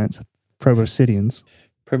going to pronounce. Proboscideans.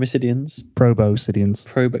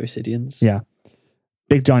 Proboscideans. Yeah.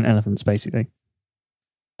 Big giant elephants, basically.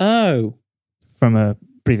 Oh. From a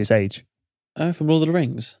previous age. Oh, from Lord of the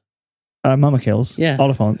Rings. Mama kills. Yeah.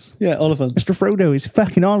 Oliphants. Yeah, Oliphants. Mr. Frodo is a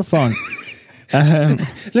fucking Oliphant.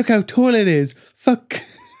 Look how tall it is. Fuck.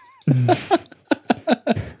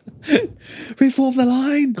 Reform the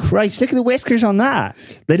line. Christ, look at the whiskers on that.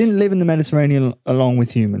 They didn't live in the Mediterranean along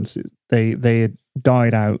with humans. They had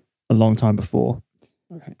died out a long time before.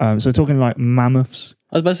 Okay. So we're talking like mammoths.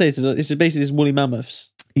 I was about to say, it's basically just woolly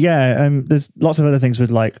mammoths. Yeah, there's lots of other things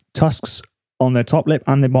with like tusks on their top lip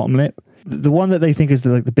and their bottom lip. The one that they think is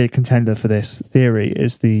the big contender for this theory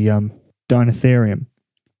is the Dinotherium.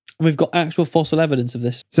 We've got actual fossil evidence of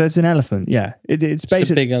this. So it's an elephant, yeah. It's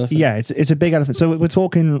basically a big elephant. Yeah, it's a big elephant. So we're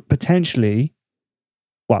talking potentially,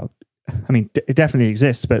 well, I mean, it definitely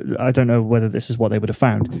exists, but I don't know whether this is what they would have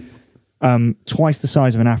found. Twice the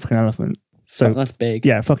size of an African elephant. So that's big.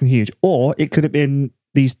 Yeah, fucking huge. Or it could have been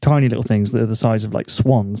these tiny little things that are the size of like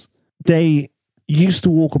swans. They used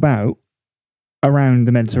to walk about around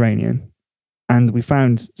the Mediterranean, and we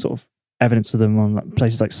found sort of evidence of them on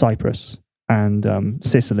places like Cyprus and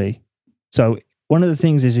Sicily. So one of the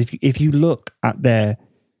things is if you look at their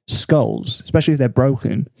skulls, especially if they're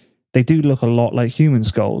broken, they do look a lot like human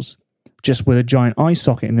skulls, just with a giant eye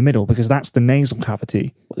socket in the middle, because that's the nasal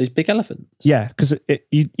cavity. What, these big elephants? Yeah, because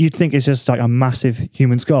you'd think it's just like a massive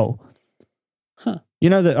human skull. Huh. You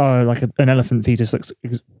know that like an elephant fetus looks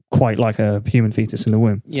quite like a human fetus in the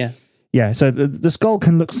womb. Yeah. Yeah, so the skull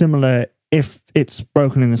can look similar if it's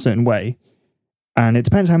broken in a certain way. And it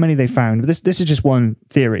depends how many they found. But this is just one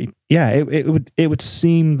theory. Yeah, it would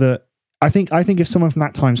seem that I think if someone from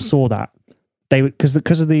that time saw that, they would,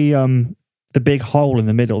 because of the big hole in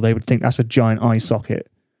the middle, they would think that's a giant eye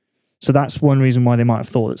socket. So that's one reason why they might have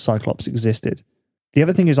thought that Cyclops existed. The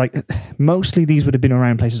other thing is, like, mostly these would have been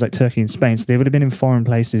around places like Turkey and Spain, so they would have been in foreign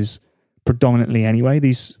places predominantly anyway,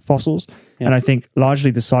 these fossils. Yeah. And I think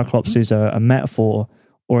largely the Cyclops is a metaphor,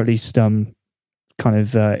 or at least kind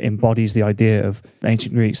of embodies the idea of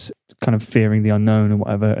ancient Greeks kind of fearing the unknown and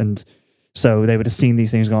whatever. And so they would have seen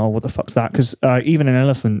these things going, oh, what the fuck's that? Because even an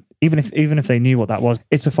elephant, even if they knew what that was,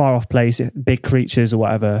 it's a far off place, big creatures or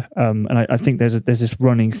whatever. And I think there's this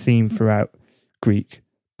running theme throughout Greek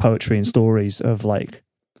poetry and stories of like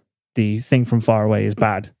the thing from far away is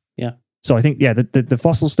bad. Yeah. So I think, yeah, the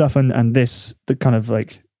fossil stuff and this, the kind of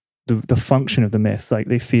like the function of the myth, like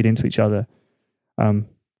they feed into each other.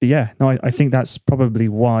 But yeah, no, I think that's probably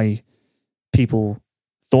why people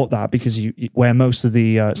thought that, because where most of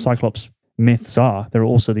the Cyclops myths are, there are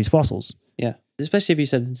also these fossils. Yeah, especially if you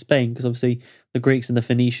said in Spain, because obviously the Greeks and the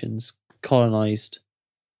Phoenicians colonized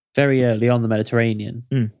very early on the Mediterranean.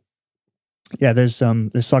 Mm. Yeah, there's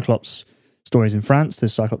Cyclops stories in France.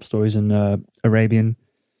 There's Cyclops stories in Arabian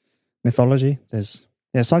mythology.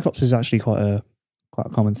 Cyclops is actually quite a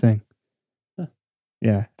common thing. Huh.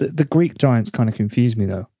 Yeah, the Greek giants kind of confuse me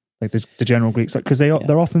though. Like the general Greeks, like, because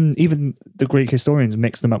they're often, even the Greek historians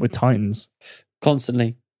mix them up with Titans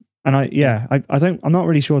constantly. And I'm not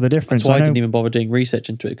really sure the difference. That's why I didn't even bother doing research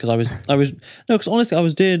into it, because because honestly I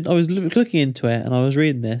was looking into it and I was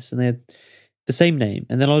reading this and they had the same name,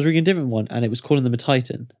 and then I was reading a different one and it was calling them a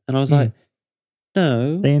Titan, and I was like,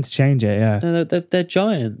 no, they interchange it. Yeah, no, they're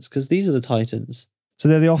giants, because these are the Titans. So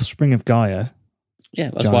they're the offspring of Gaia.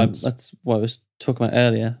 Yeah, that's why I was talking about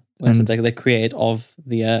earlier. When I said they're created of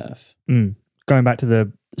the earth. Going back to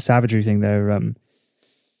the savagery thing, they're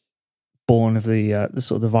born of the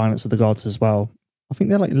sort of the violence of the gods as well. I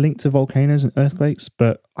think they're like linked to volcanoes and earthquakes,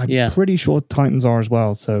 but I'm pretty sure Titans are as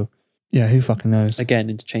well. So yeah, who fucking knows?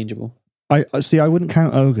 Again, interchangeable. I see. I wouldn't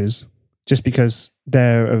count ogres just because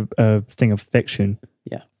they're a thing of fiction.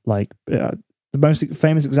 Yeah, like the most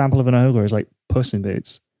famous example of an ogre is like Puss in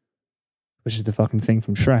Boots, which is the fucking thing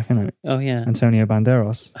from Shrek, isn't it? Oh yeah, Antonio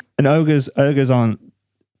Banderas. And ogres are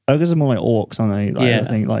more like orcs, aren't they? Like, yeah, I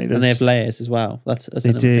think, like, and they have layers as well. That's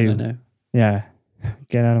they another do. thing I know. Yeah,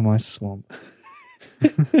 get out of my swamp.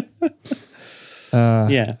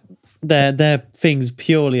 Yeah, they're things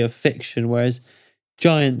purely of fiction, whereas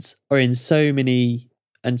giants are in so many,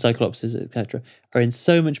 and Cyclopses, etc., are in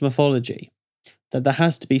so much mythology that there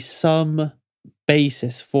has to be some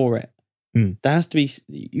basis for it. There has to be,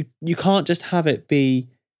 you can't just have it be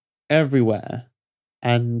everywhere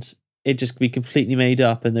and it just be completely made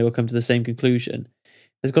up and they will come to the same conclusion.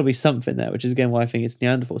 There's got to be something there, which is again why I think it's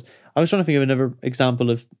Neanderthals. I was trying to think of another example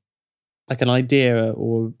of like an idea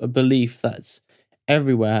or a belief that's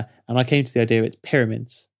everywhere, and I came to the idea it's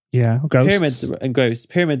pyramids. Yeah, ghosts. Pyramids and ghosts.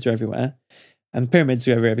 Pyramids are everywhere. And pyramids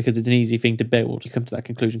are everywhere because it's an easy thing to build. You come to that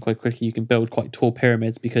conclusion quite quickly. You can build quite tall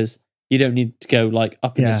pyramids because you don't need to go like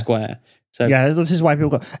up in a square. So yeah, this is why people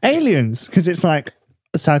go aliens, because it's like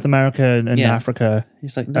South America and Africa.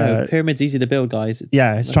 It's like, no, pyramid's easy to build, guys. It's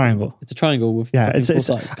like, triangle. It's a triangle with it's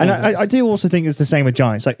sides. And I do also think it's the same with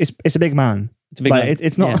giants. Like it's a big man. It's a big man.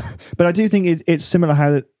 It's not, but I do think it's similar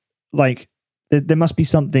how like there must be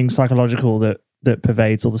something psychological that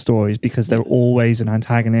pervades all the stories, because they're always an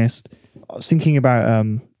antagonist. I was thinking about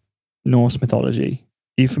Norse mythology.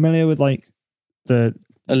 Are you familiar with like a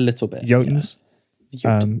little bit Jotuns?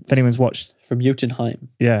 If anyone's watched from Jotunheim,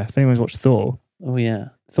 if anyone's watched Thor,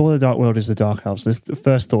 Thor: The Dark World is the Dark Elves. There's the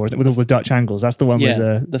first Thor with all the Dutch angles. That's the one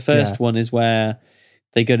with the first one is where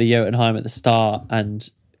they go to Jotunheim at the start, and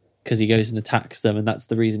because he goes and attacks them, and that's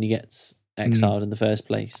the reason he gets exiled in the first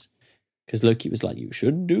place. Because Loki was like, "You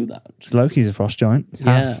shouldn't do that." So Loki's a frost giant,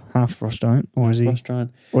 half frost giant, or is he? Frost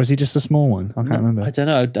giant, or is he just a small one? I can't remember. I don't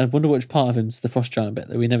know. I wonder which part of him's the frost giant bit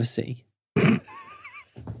that we never see.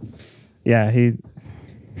 Yeah, you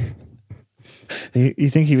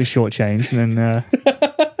think he was shortchanged, and then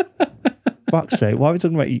fuck's sake, why are we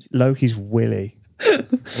talking about Loki's willy?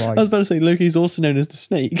 I was about to say Loki's also known as the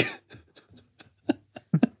snake.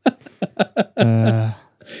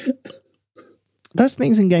 Those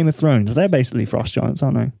things in Game of Thrones, they're basically frost giants,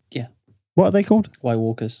 aren't they? Yeah. What are they called? White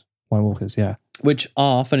Walkers. White Walkers, yeah. Which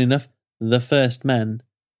are, funny enough, the first men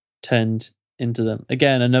turned into them.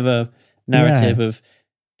 Again, another narrative of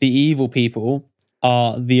the evil people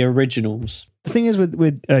are the originals. The thing is with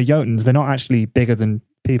Jotuns, they're not actually bigger than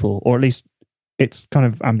people, or at least it's kind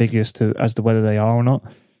of ambiguous as to whether they are or not.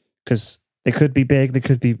 Because They could be big. They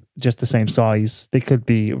could be just the same size. They could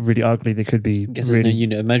be really ugly. They could be I guess there's really, no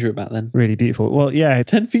unit of measure about then. really beautiful. Well, yeah,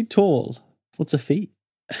 10 feet tall. What's a feet?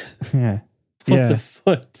 yeah. What's Yeah. a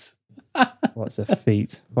foot? What's a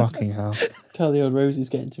feet? Fucking hell. Tell the old Rosie's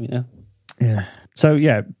getting to me now. Yeah. So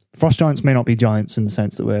yeah, frost giants may not be giants in the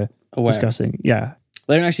sense that we're Aware. discussing. Yeah.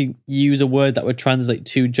 They don't actually use a word that would translate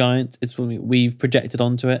to giant. It's something we've projected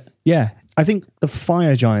onto it. Yeah. I think the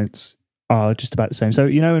fire giants are just about the same. So,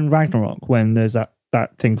 in Ragnarok, when there's that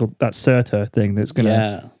thing called that Surtur thing that's going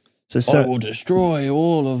to. Yeah. I will destroy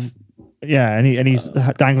all of. Yeah. And he's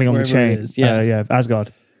dangling on the wherever it chain. is, yeah. Yeah.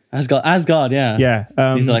 Asgard. Asgard, yeah.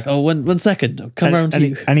 Yeah. He's like, 1 second. I'll come around to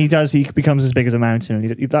you. And he becomes as big as a mountain.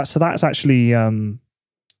 And that's actually.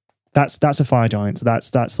 That's a fire giant. So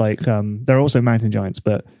that's like there are also mountain giants,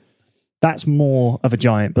 but that's more of a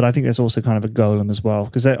giant. But I think there's also kind of a golem as well,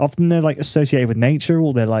 because they're like associated with nature,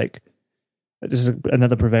 or they're like, this is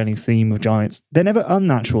another prevailing theme of giants. They're never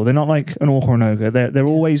unnatural. They're not like an orc or an ogre. They're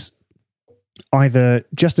always either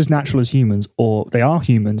just as natural as humans, or they are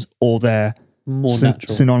humans, or they're more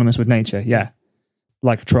natural, synonymous with nature. Yeah,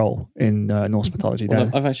 like a troll in Norse mythology. Well,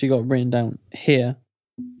 I've actually got written down here,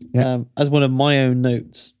 Yeah. As one of my own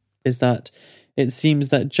notes, is that it seems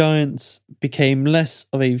that giants became less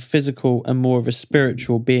of a physical and more of a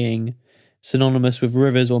spiritual being, synonymous with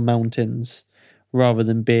rivers or mountains, rather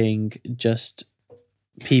than being just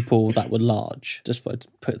people that were large. Just thought I'd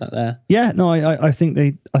put that there. Yeah, no, I think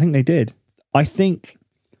they did. I think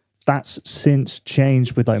that's since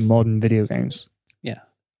changed with like modern video games. Yeah.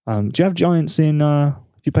 Do you have giants in? Have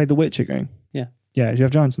you played the Witcher game? Yeah. Yeah. Do you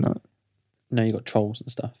have giants in that? No, you got trolls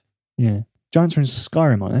and stuff. Yeah. Giants are in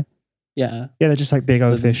Skyrim, aren't they? Yeah. Yeah, they're just like big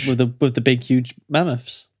old fish. With the big huge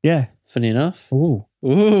mammoths. Yeah. Funny enough. Ooh.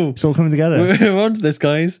 Ooh. It's all coming together. We're onto this,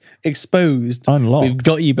 guys. Exposed. Unlocked. We've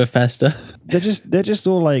got you, Bethesda. They're just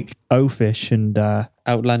all like oafish and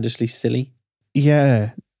Outlandishly silly.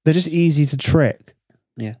 yeah, they're just easy to trick.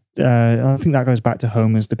 Yeah. I think that goes back to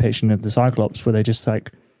Homer's depiction of the Cyclops, where they just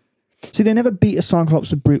like, see, they never beat a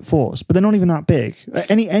Cyclops with brute force, but they're not even that big.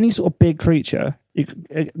 Any sort of big creature.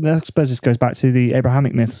 I suppose this goes back to the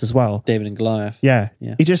Abrahamic myths as well. David and Goliath. Yeah.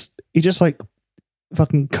 Yeah. He just like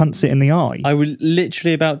fucking cunts it in the eye. I was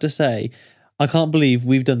literally about to say, I can't believe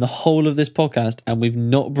we've done the whole of this podcast and we've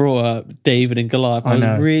not brought up David and Goliath. I was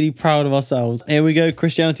know. really proud of ourselves. Here we go.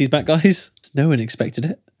 Christianity's back, guys. No one expected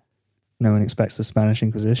it. No one expects the Spanish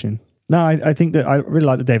Inquisition. No, I think that I really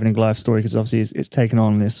like the David and Goliath story, because obviously it's taken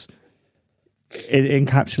on this. It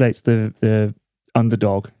encapsulates the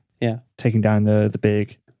underdog. Yeah. Taking down the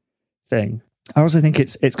big thing. I also think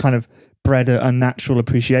it's kind of bred an unnatural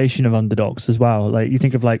appreciation of underdogs as well. Like you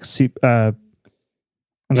think of like Yeah.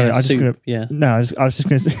 I was just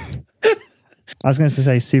going to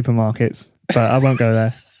say supermarkets, but I won't go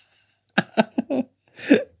there.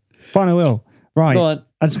 Fine, I will. Right. Go on.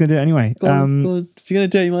 I'm just going to do it anyway. Go on. If you're going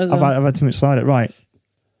to do it, you might as well. I've had too much cider. Right.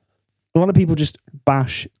 A lot of people just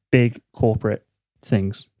bash big corporate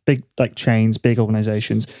things, big like chains, big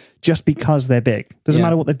organizations, just because they're big. Doesn't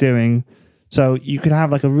matter what they're doing. So you could have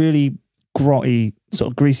like a really grotty, sort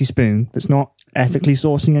of greasy spoon that's not ethically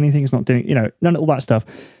sourcing anything. It's not doing, none of all that stuff.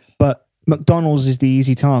 But McDonald's is the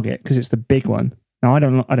easy target because it's the big one. Now, I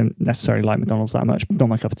don't necessarily like McDonald's that much. Not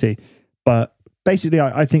my cup of tea. But basically,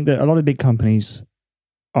 I think that a lot of big companies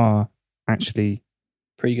are actually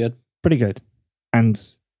pretty good. Pretty good. And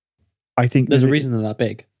I think there's a reason they're that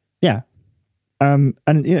big. Yeah. And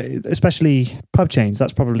especially pub chains,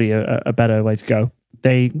 that's probably a better way to go.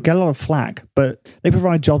 They get a lot of flack, but they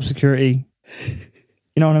provide job security.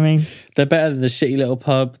 You know what I mean? They're better than the shitty little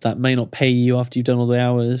pub that may not pay you after you've done all the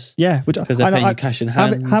hours. Yeah, because they're paying you cash in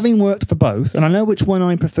hand. Having worked for both, and I know which one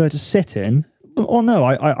I prefer to sit in. Or no,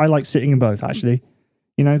 I like sitting in both actually.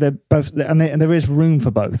 They're both, and there is room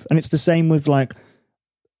for both. And it's the same with like,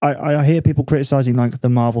 I hear people criticizing like the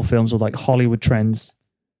Marvel films or like Hollywood trends,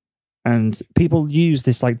 and people use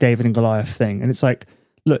this like David and Goliath thing, and it's like,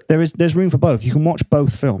 look, there's room for both. You can watch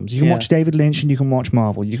both films. You can watch David Lynch and you can watch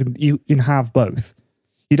Marvel. You can have both.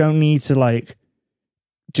 You don't need to like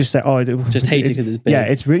just say, just hate it because it's big. Yeah,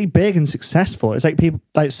 it's really big and successful. It's like people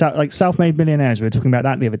like self-made millionaires. We were talking about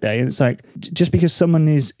that the other day. And it's like, just because someone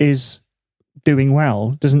is doing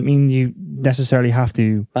well doesn't mean you necessarily have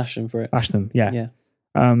to bash them for it. Bash them, yeah.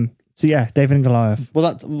 Yeah. So yeah, David and Goliath.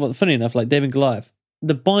 Well, funny enough, like David and Goliath,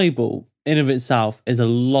 the Bible in of itself is a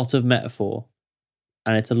lot of metaphor,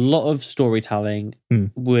 and it's a lot of storytelling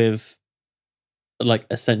with like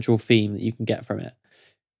a central theme that you can get from it.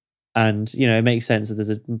 And, it makes sense that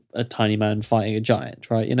there's a tiny man fighting a giant,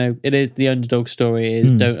 right? It is the underdog story,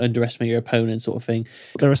 is don't underestimate your opponent sort of thing.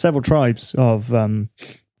 There are several tribes of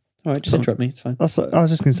All right, just So- interrupt me. It's fine. I was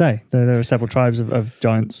just going to say there are several tribes of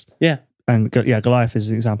giants. Yeah. And Goliath is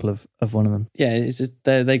an example of one of them. Yeah, it's just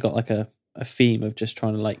they got like a theme of just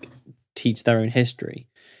trying to like teach their own history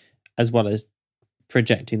as well as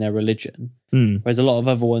projecting their religion. Whereas a lot of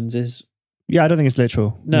other ones is I don't think it's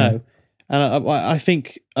literal. no. And I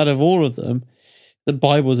think out of all of them, the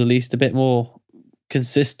Bible's at least a bit more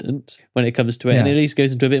consistent when it comes to it, and Yeah. at least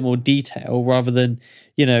goes into a bit more detail rather than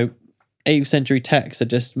 8th century text that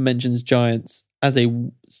just mentions giants as a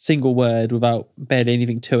single word without barely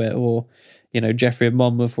anything to it, or Geoffrey of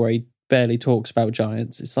Monmouth where he barely talks about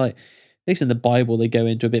giants. It's like at least in the Bible they go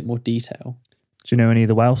into a bit more detail. Do you know any of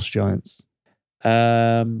the Welsh giants?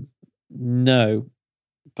 No,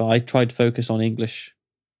 but I tried to focus on English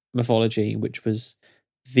mythology, which was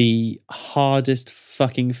the hardest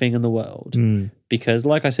fucking thing in the world. Because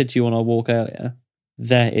like I said to you on our walk earlier,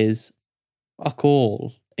 there is fuck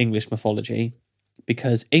all English mythology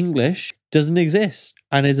because English doesn't exist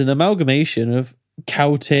and is an amalgamation of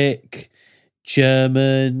Celtic,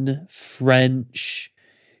 German, French,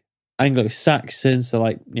 Anglo-Saxon, so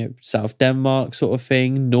like South Denmark sort of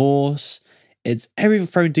thing, Norse. It's everything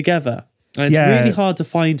thrown together, and it's really hard to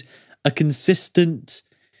find a consistent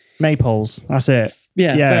Maypoles. That's it.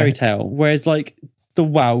 fairy tale. Whereas like the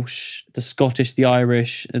Welsh, the Scottish, the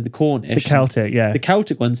Irish, and the Cornish, The Celtic. the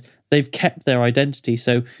Celtic ones, they've kept their identity.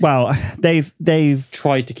 So they've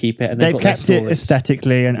tried to keep it, and they've got their kept it stories.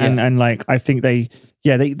 aesthetically, and like I think they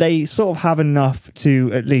sort of have enough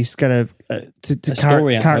to at least get a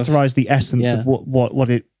story out of. characterize the essence of what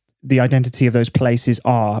the identity of those places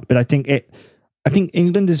are. But I think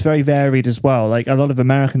England is very varied as well. Like a lot of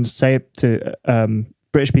Americans say it to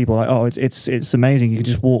British people, like, oh, it's amazing. You can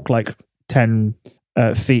just walk like 10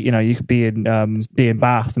 feet. You could be in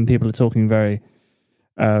Bath and people are talking very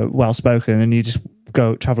well spoken, and you just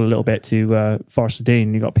go travel a little bit to Forest of Dean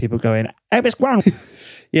and you got people going, hey, it's ground.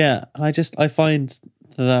 Yeah, I find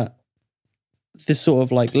that this sort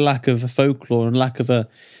of like lack of a folklore and lack of a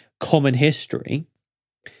common history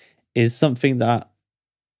is something that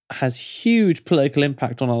has huge political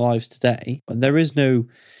impact on our lives today. And there is no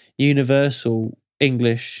universal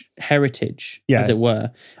English heritage, as it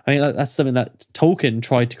were. I mean, that's something that Tolkien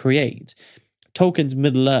tried to create. Tolkien's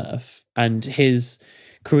Middle-earth and his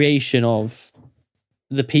creation of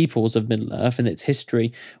the peoples of Middle-earth and its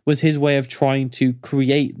history was his way of trying to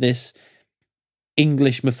create this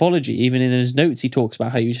English mythology. Even in his notes, he talks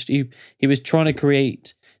about how he was trying to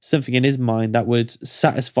create something in his mind that would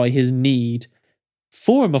satisfy his need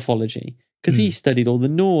for a mythology, because he studied all the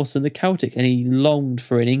Norse and the Celtic, and he longed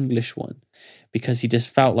for an English one because he just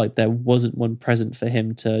felt like there wasn't one present for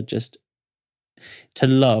him to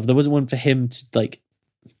love. There wasn't one for him to like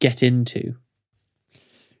get into.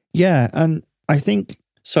 Yeah, and I think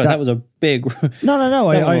sorry, that was a big no.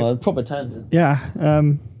 I proper tangent. Yeah,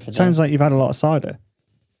 sounds like you've had a lot of cider.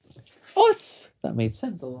 What? That made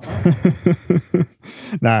sense a lot.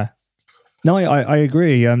 No, I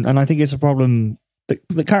agree, and I think it's a problem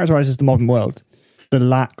that characterizes the modern world: the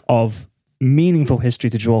lack of meaningful history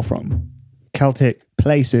to draw from. Celtic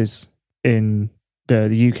places in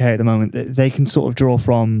the UK at the moment, they can sort of draw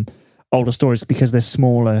from older stories because they're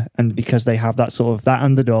smaller and because they have that sort of that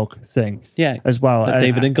underdog thing, as well.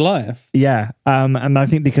 David and Goliath. Yeah, and I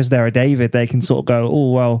think because they're a David, they can sort of go,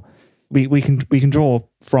 oh well, we can draw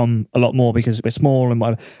from a lot more because we're small and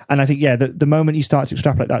whatever. And I think the moment you start to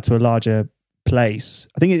extrapolate that to a larger place,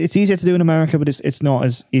 I think it's easier to do in America, but it's not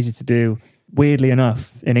as easy to do, weirdly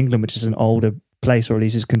enough, in England, which is an older place, or at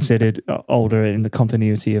least is considered older in the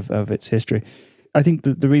continuity of its history. I think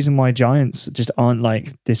the reason why giants just aren't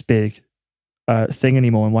like this big thing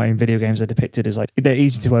anymore, and why in video games they're depicted as like they're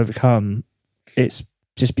easy to overcome, it's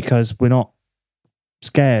just because we're not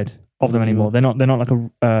scared of them anymore. They're not like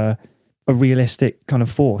a realistic kind of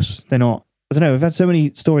force. They're not. I don't know. We've had so many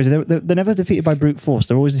stories. They're never defeated by brute force.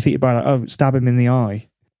 They're always defeated by like, oh, stab him in the eye.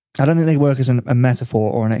 I don't think they work as a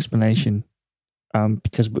metaphor or an explanation,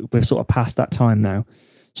 because we're sort of past that time now.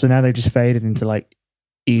 So now they've just faded into like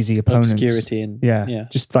easy opponents, obscurity, and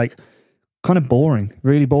just like kind of boring,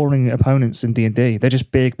 really boring opponents in D&D. They're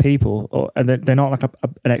just big people, and they're not like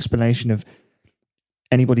an explanation of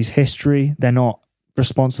anybody's history. They're not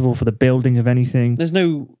responsible for the building of anything. There's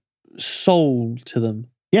no soul to them.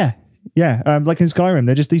 Yeah. Like in Skyrim,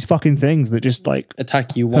 they're just these fucking things that just like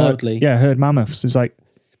attack you wildly. Herd mammoths. It's like,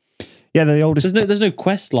 they're the oldest. There's no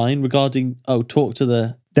quest line regarding talk to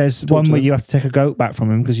the. There's one where you have to take a goat back from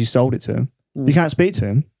him because you sold it to him. You can't speak to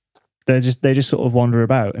him. They just sort of wander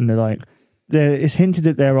about, and they're like, it's hinted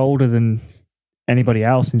that they're older than anybody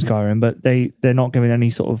else in Skyrim, but they're not given any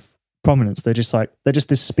sort of prominence. They're just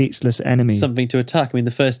this speechless enemy. Something to attack. I mean,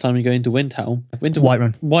 the first time you go into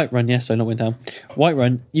Whiterun, yes, sorry, not Windhelm.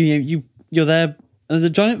 Whiterun, you're there, and there's a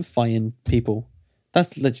giant fighting people.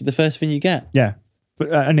 That's literally the first thing you get. Yeah.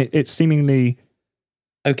 But, and it's seemingly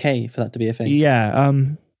okay for that to be a thing. Yeah.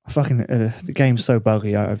 The game's so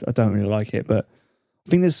buggy. I don't really like it, but I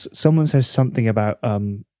think someone says something about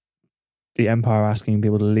the Empire asking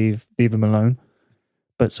people to leave them alone,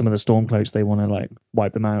 but some of the Stormcloaks, they want to like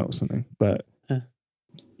wipe them out or something. But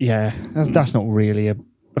yeah, that's not really a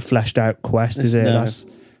fleshed out quest, is it? That's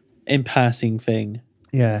in passing thing.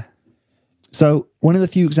 Yeah. So one of the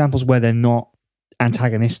few examples where they're not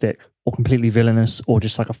antagonistic or completely villainous or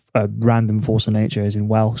just like a random force of nature is in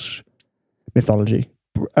Welsh mythology.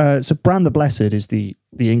 So Bran the Blessed is the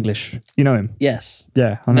English. You know him? Yes.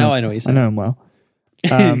 Yeah. I know. Now I know what you're saying. I know him well.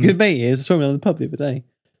 Good mate he is. I saw him on the pub the other day.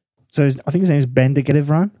 So I think his name is Bender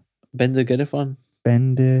Gedivran. Bender Gedivran.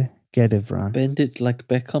 Bender Gedivran. Bend it like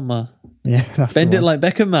Beckham. Yeah, that's Bend it like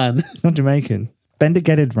Beckham, man. It's not Jamaican. Bender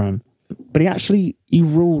Gedivran. But he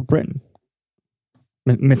ruled Britain.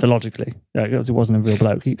 Mythologically. It wasn't a real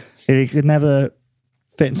bloke. He could never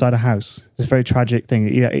fit inside a house. It's a very tragic thing.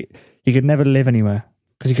 He could never live anywhere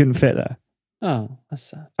because he couldn't fit there. Oh, that's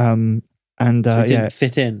sad. And so he didn't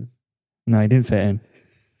fit in. No, he didn't fit in.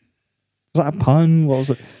 Was that a pun? What was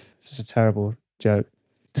it? It's just a terrible joke.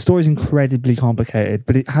 The story's incredibly complicated,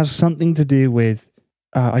 but it has something to do with...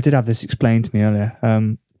 I did have this explained to me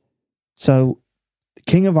earlier. So, the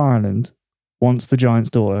King of Ireland wants the giant's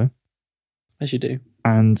daughter. As you do.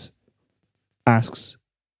 And asks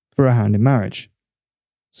for a hand in marriage.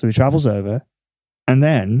 So he travels over, and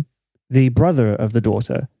then the brother of the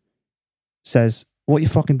daughter says, "What are you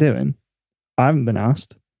fucking doing? I haven't been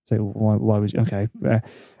asked." So why would you? Okay.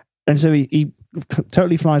 And so he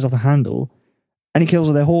totally flies off the handle, and he kills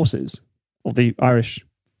all their horses, or the Irish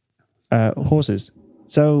horses.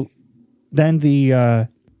 So then the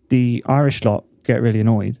Irish lot get really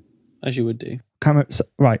annoyed. As you would do.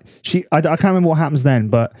 Right. I can't remember what happens then,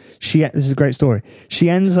 but this is a great story. She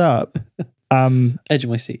ends up edge of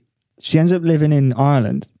my seat. She ends up living in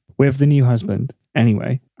Ireland with the new husband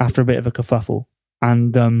anyway, after a bit of a kerfuffle.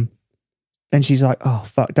 And then she's like, "Oh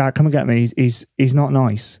fuck, Dad, come and get me. He's not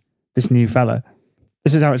nice, this new fella."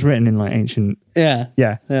 This is how it's written in like ancient. Yeah.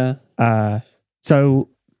 So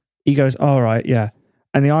he goes, "All right, yeah."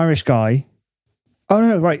 And the Irish guy, oh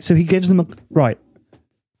no, right. So he gives them right.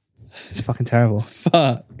 It's fucking terrible.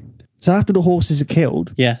 Fuck. So after the horses are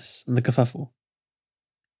killed, yes, and the kerfuffle.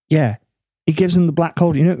 Yeah, he gives them the Black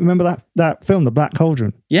Cauldron. You know, remember that film, The Black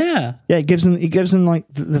Cauldron? Yeah. Yeah, he gives them like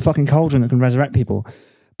the fucking cauldron that can resurrect people.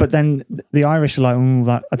 But then the Irish are like,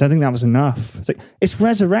 I don't think that was enough. It's like, it's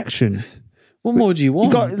resurrection. What more do you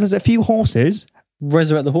want? There's a few horses.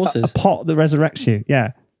 Resurrect the horses. A pot that resurrects you.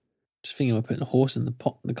 Yeah. Just thinking about putting a horse in the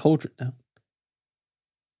pot, the cauldron now.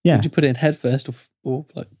 Yeah. Would you put it in head first or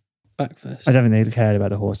like back first? I don't think they cared about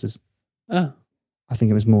the horses. Oh. I think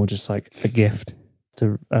it was more just like a gift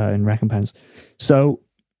to in recompense. So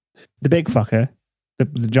the big fucker, the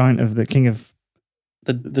giant of the king of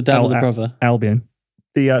the dad of the brother Albion,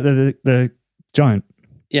 the giant.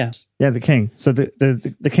 Yeah. Yeah, the king. So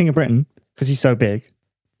the king of Britain, because he's so big,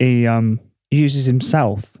 he uses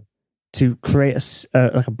himself to create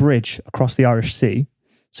a bridge across the Irish Sea,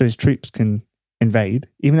 so his troops can invade.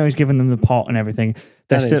 Even though he's given them the pot and everything,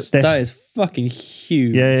 that is fucking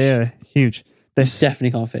huge. Yeah, huge. They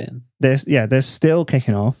definitely can't fit in. They're still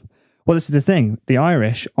kicking off. Well, this is the thing. The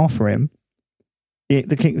Irish offer him.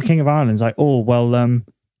 The king of Ireland's like, "Oh well,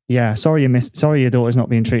 yeah. Sorry your daughter's not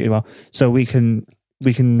being treated well. So we can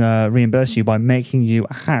reimburse you by making you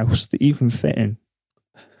a house that you can fit in."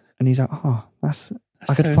 And he's like, "Oh, I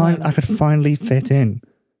could finally fit in."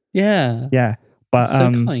 Yeah. Yeah, but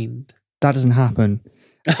so kind. That doesn't happen.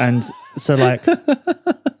 And so like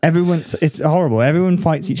it's horrible. Everyone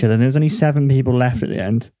fights each other. There's only 7 people left at the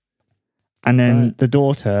end, and then the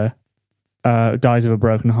daughter dies of a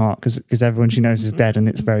broken heart because everyone she knows is dead, and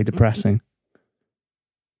it's very depressing.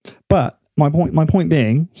 But my point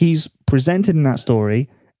being, he's presented in that story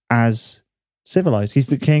as civilized. He's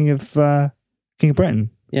the king of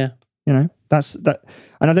Britain. Yeah, you know that's that.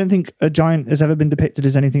 And I don't think a giant has ever been depicted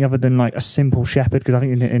as anything other than like a simple shepherd. Because I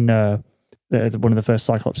think in one of the first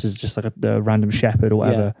Cyclops is just like a random shepherd or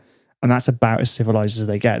whatever, and that's about as civilized as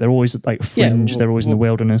they get. They're always like fringe. They're always in the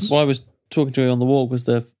wilderness. What I was talking to you on the walk was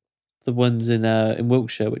the ones in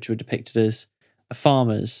Wiltshire, which were depicted as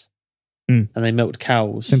farmers, and they milked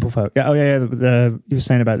cows. Simple folk. Yeah. Oh yeah. You were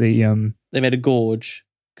saying about the They made a gorge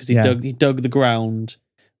because he dug the ground,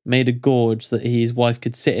 made a gorge so that his wife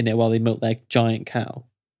could sit in it while they milked their giant cow.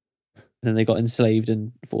 then they got enslaved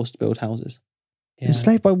and forced to build houses. Yeah.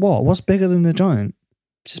 Enslaved by what? What's bigger than the giant?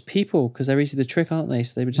 Just people, because they're easy to trick, aren't they?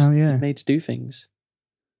 So they were just made to do things.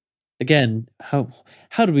 Again, how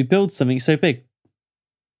do we build something so big?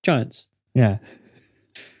 Giants. Yeah.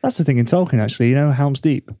 That's the thing in Tolkien, actually. You know, Helm's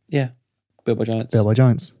Deep. Yeah. Built by giants. Built by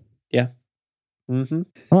giants. Yeah. Mm-hmm.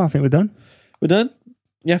 Oh, I think we're done. We're done?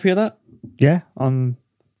 You happy with that? Yeah, I'm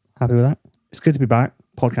happy with that. It's good to be back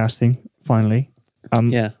podcasting, finally.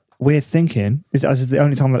 Yeah. We're thinking, this is the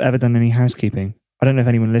only time I've ever done any housekeeping. I don't know if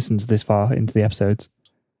anyone listens this far into the episodes,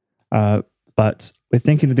 but we're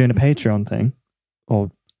thinking of doing a Patreon thing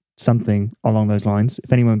or something along those lines.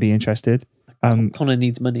 If anyone would be interested. Connor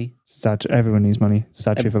needs money. Everyone needs money.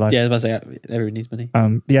 Sad truth of life. Yeah, I was about to say, everyone needs money.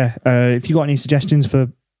 If you got any suggestions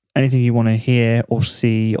for anything you want to hear or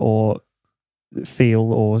see or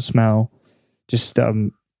feel or smell, just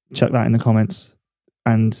chuck that in the comments.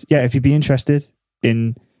 And yeah, if you'd be interested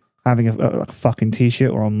in having a fucking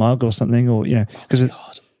t-shirt or a mug or something, or because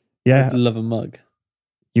I'd love a mug.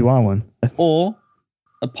 You are one. Or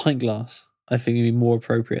a pint glass. I think would be more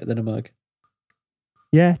appropriate than a mug.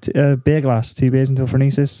 Yeah, beer glass, 2 beers until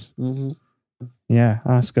phronesis. Mm-hmm. Yeah,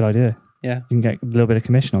 that's a good idea. Yeah, you can get a little bit of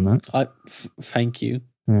commission on that. Thank you.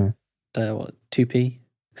 Yeah. 2p?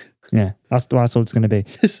 Yeah, that's what it's going to be.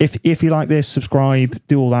 If you like this, subscribe,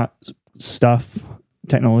 do all that stuff,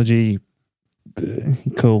 technology,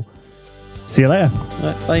 cool. See you later.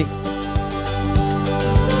 All right, bye.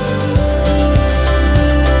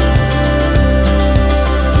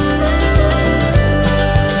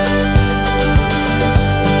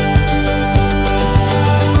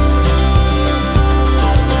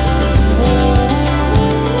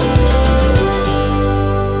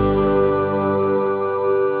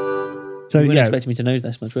 So you weren't expecting me to know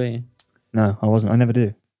this much, were you? No, I wasn't. I never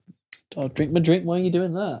do. I'll drink my drink. Why are you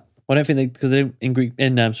doing that? I don't think because they don't in Greek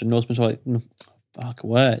in Norse mythology. Fuck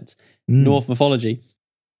words. North mythology.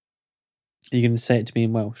 You can say it to me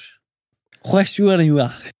in Welsh. Thank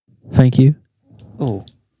you. Oh,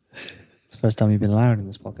 it's the first time you've been loud in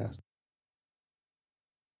this podcast.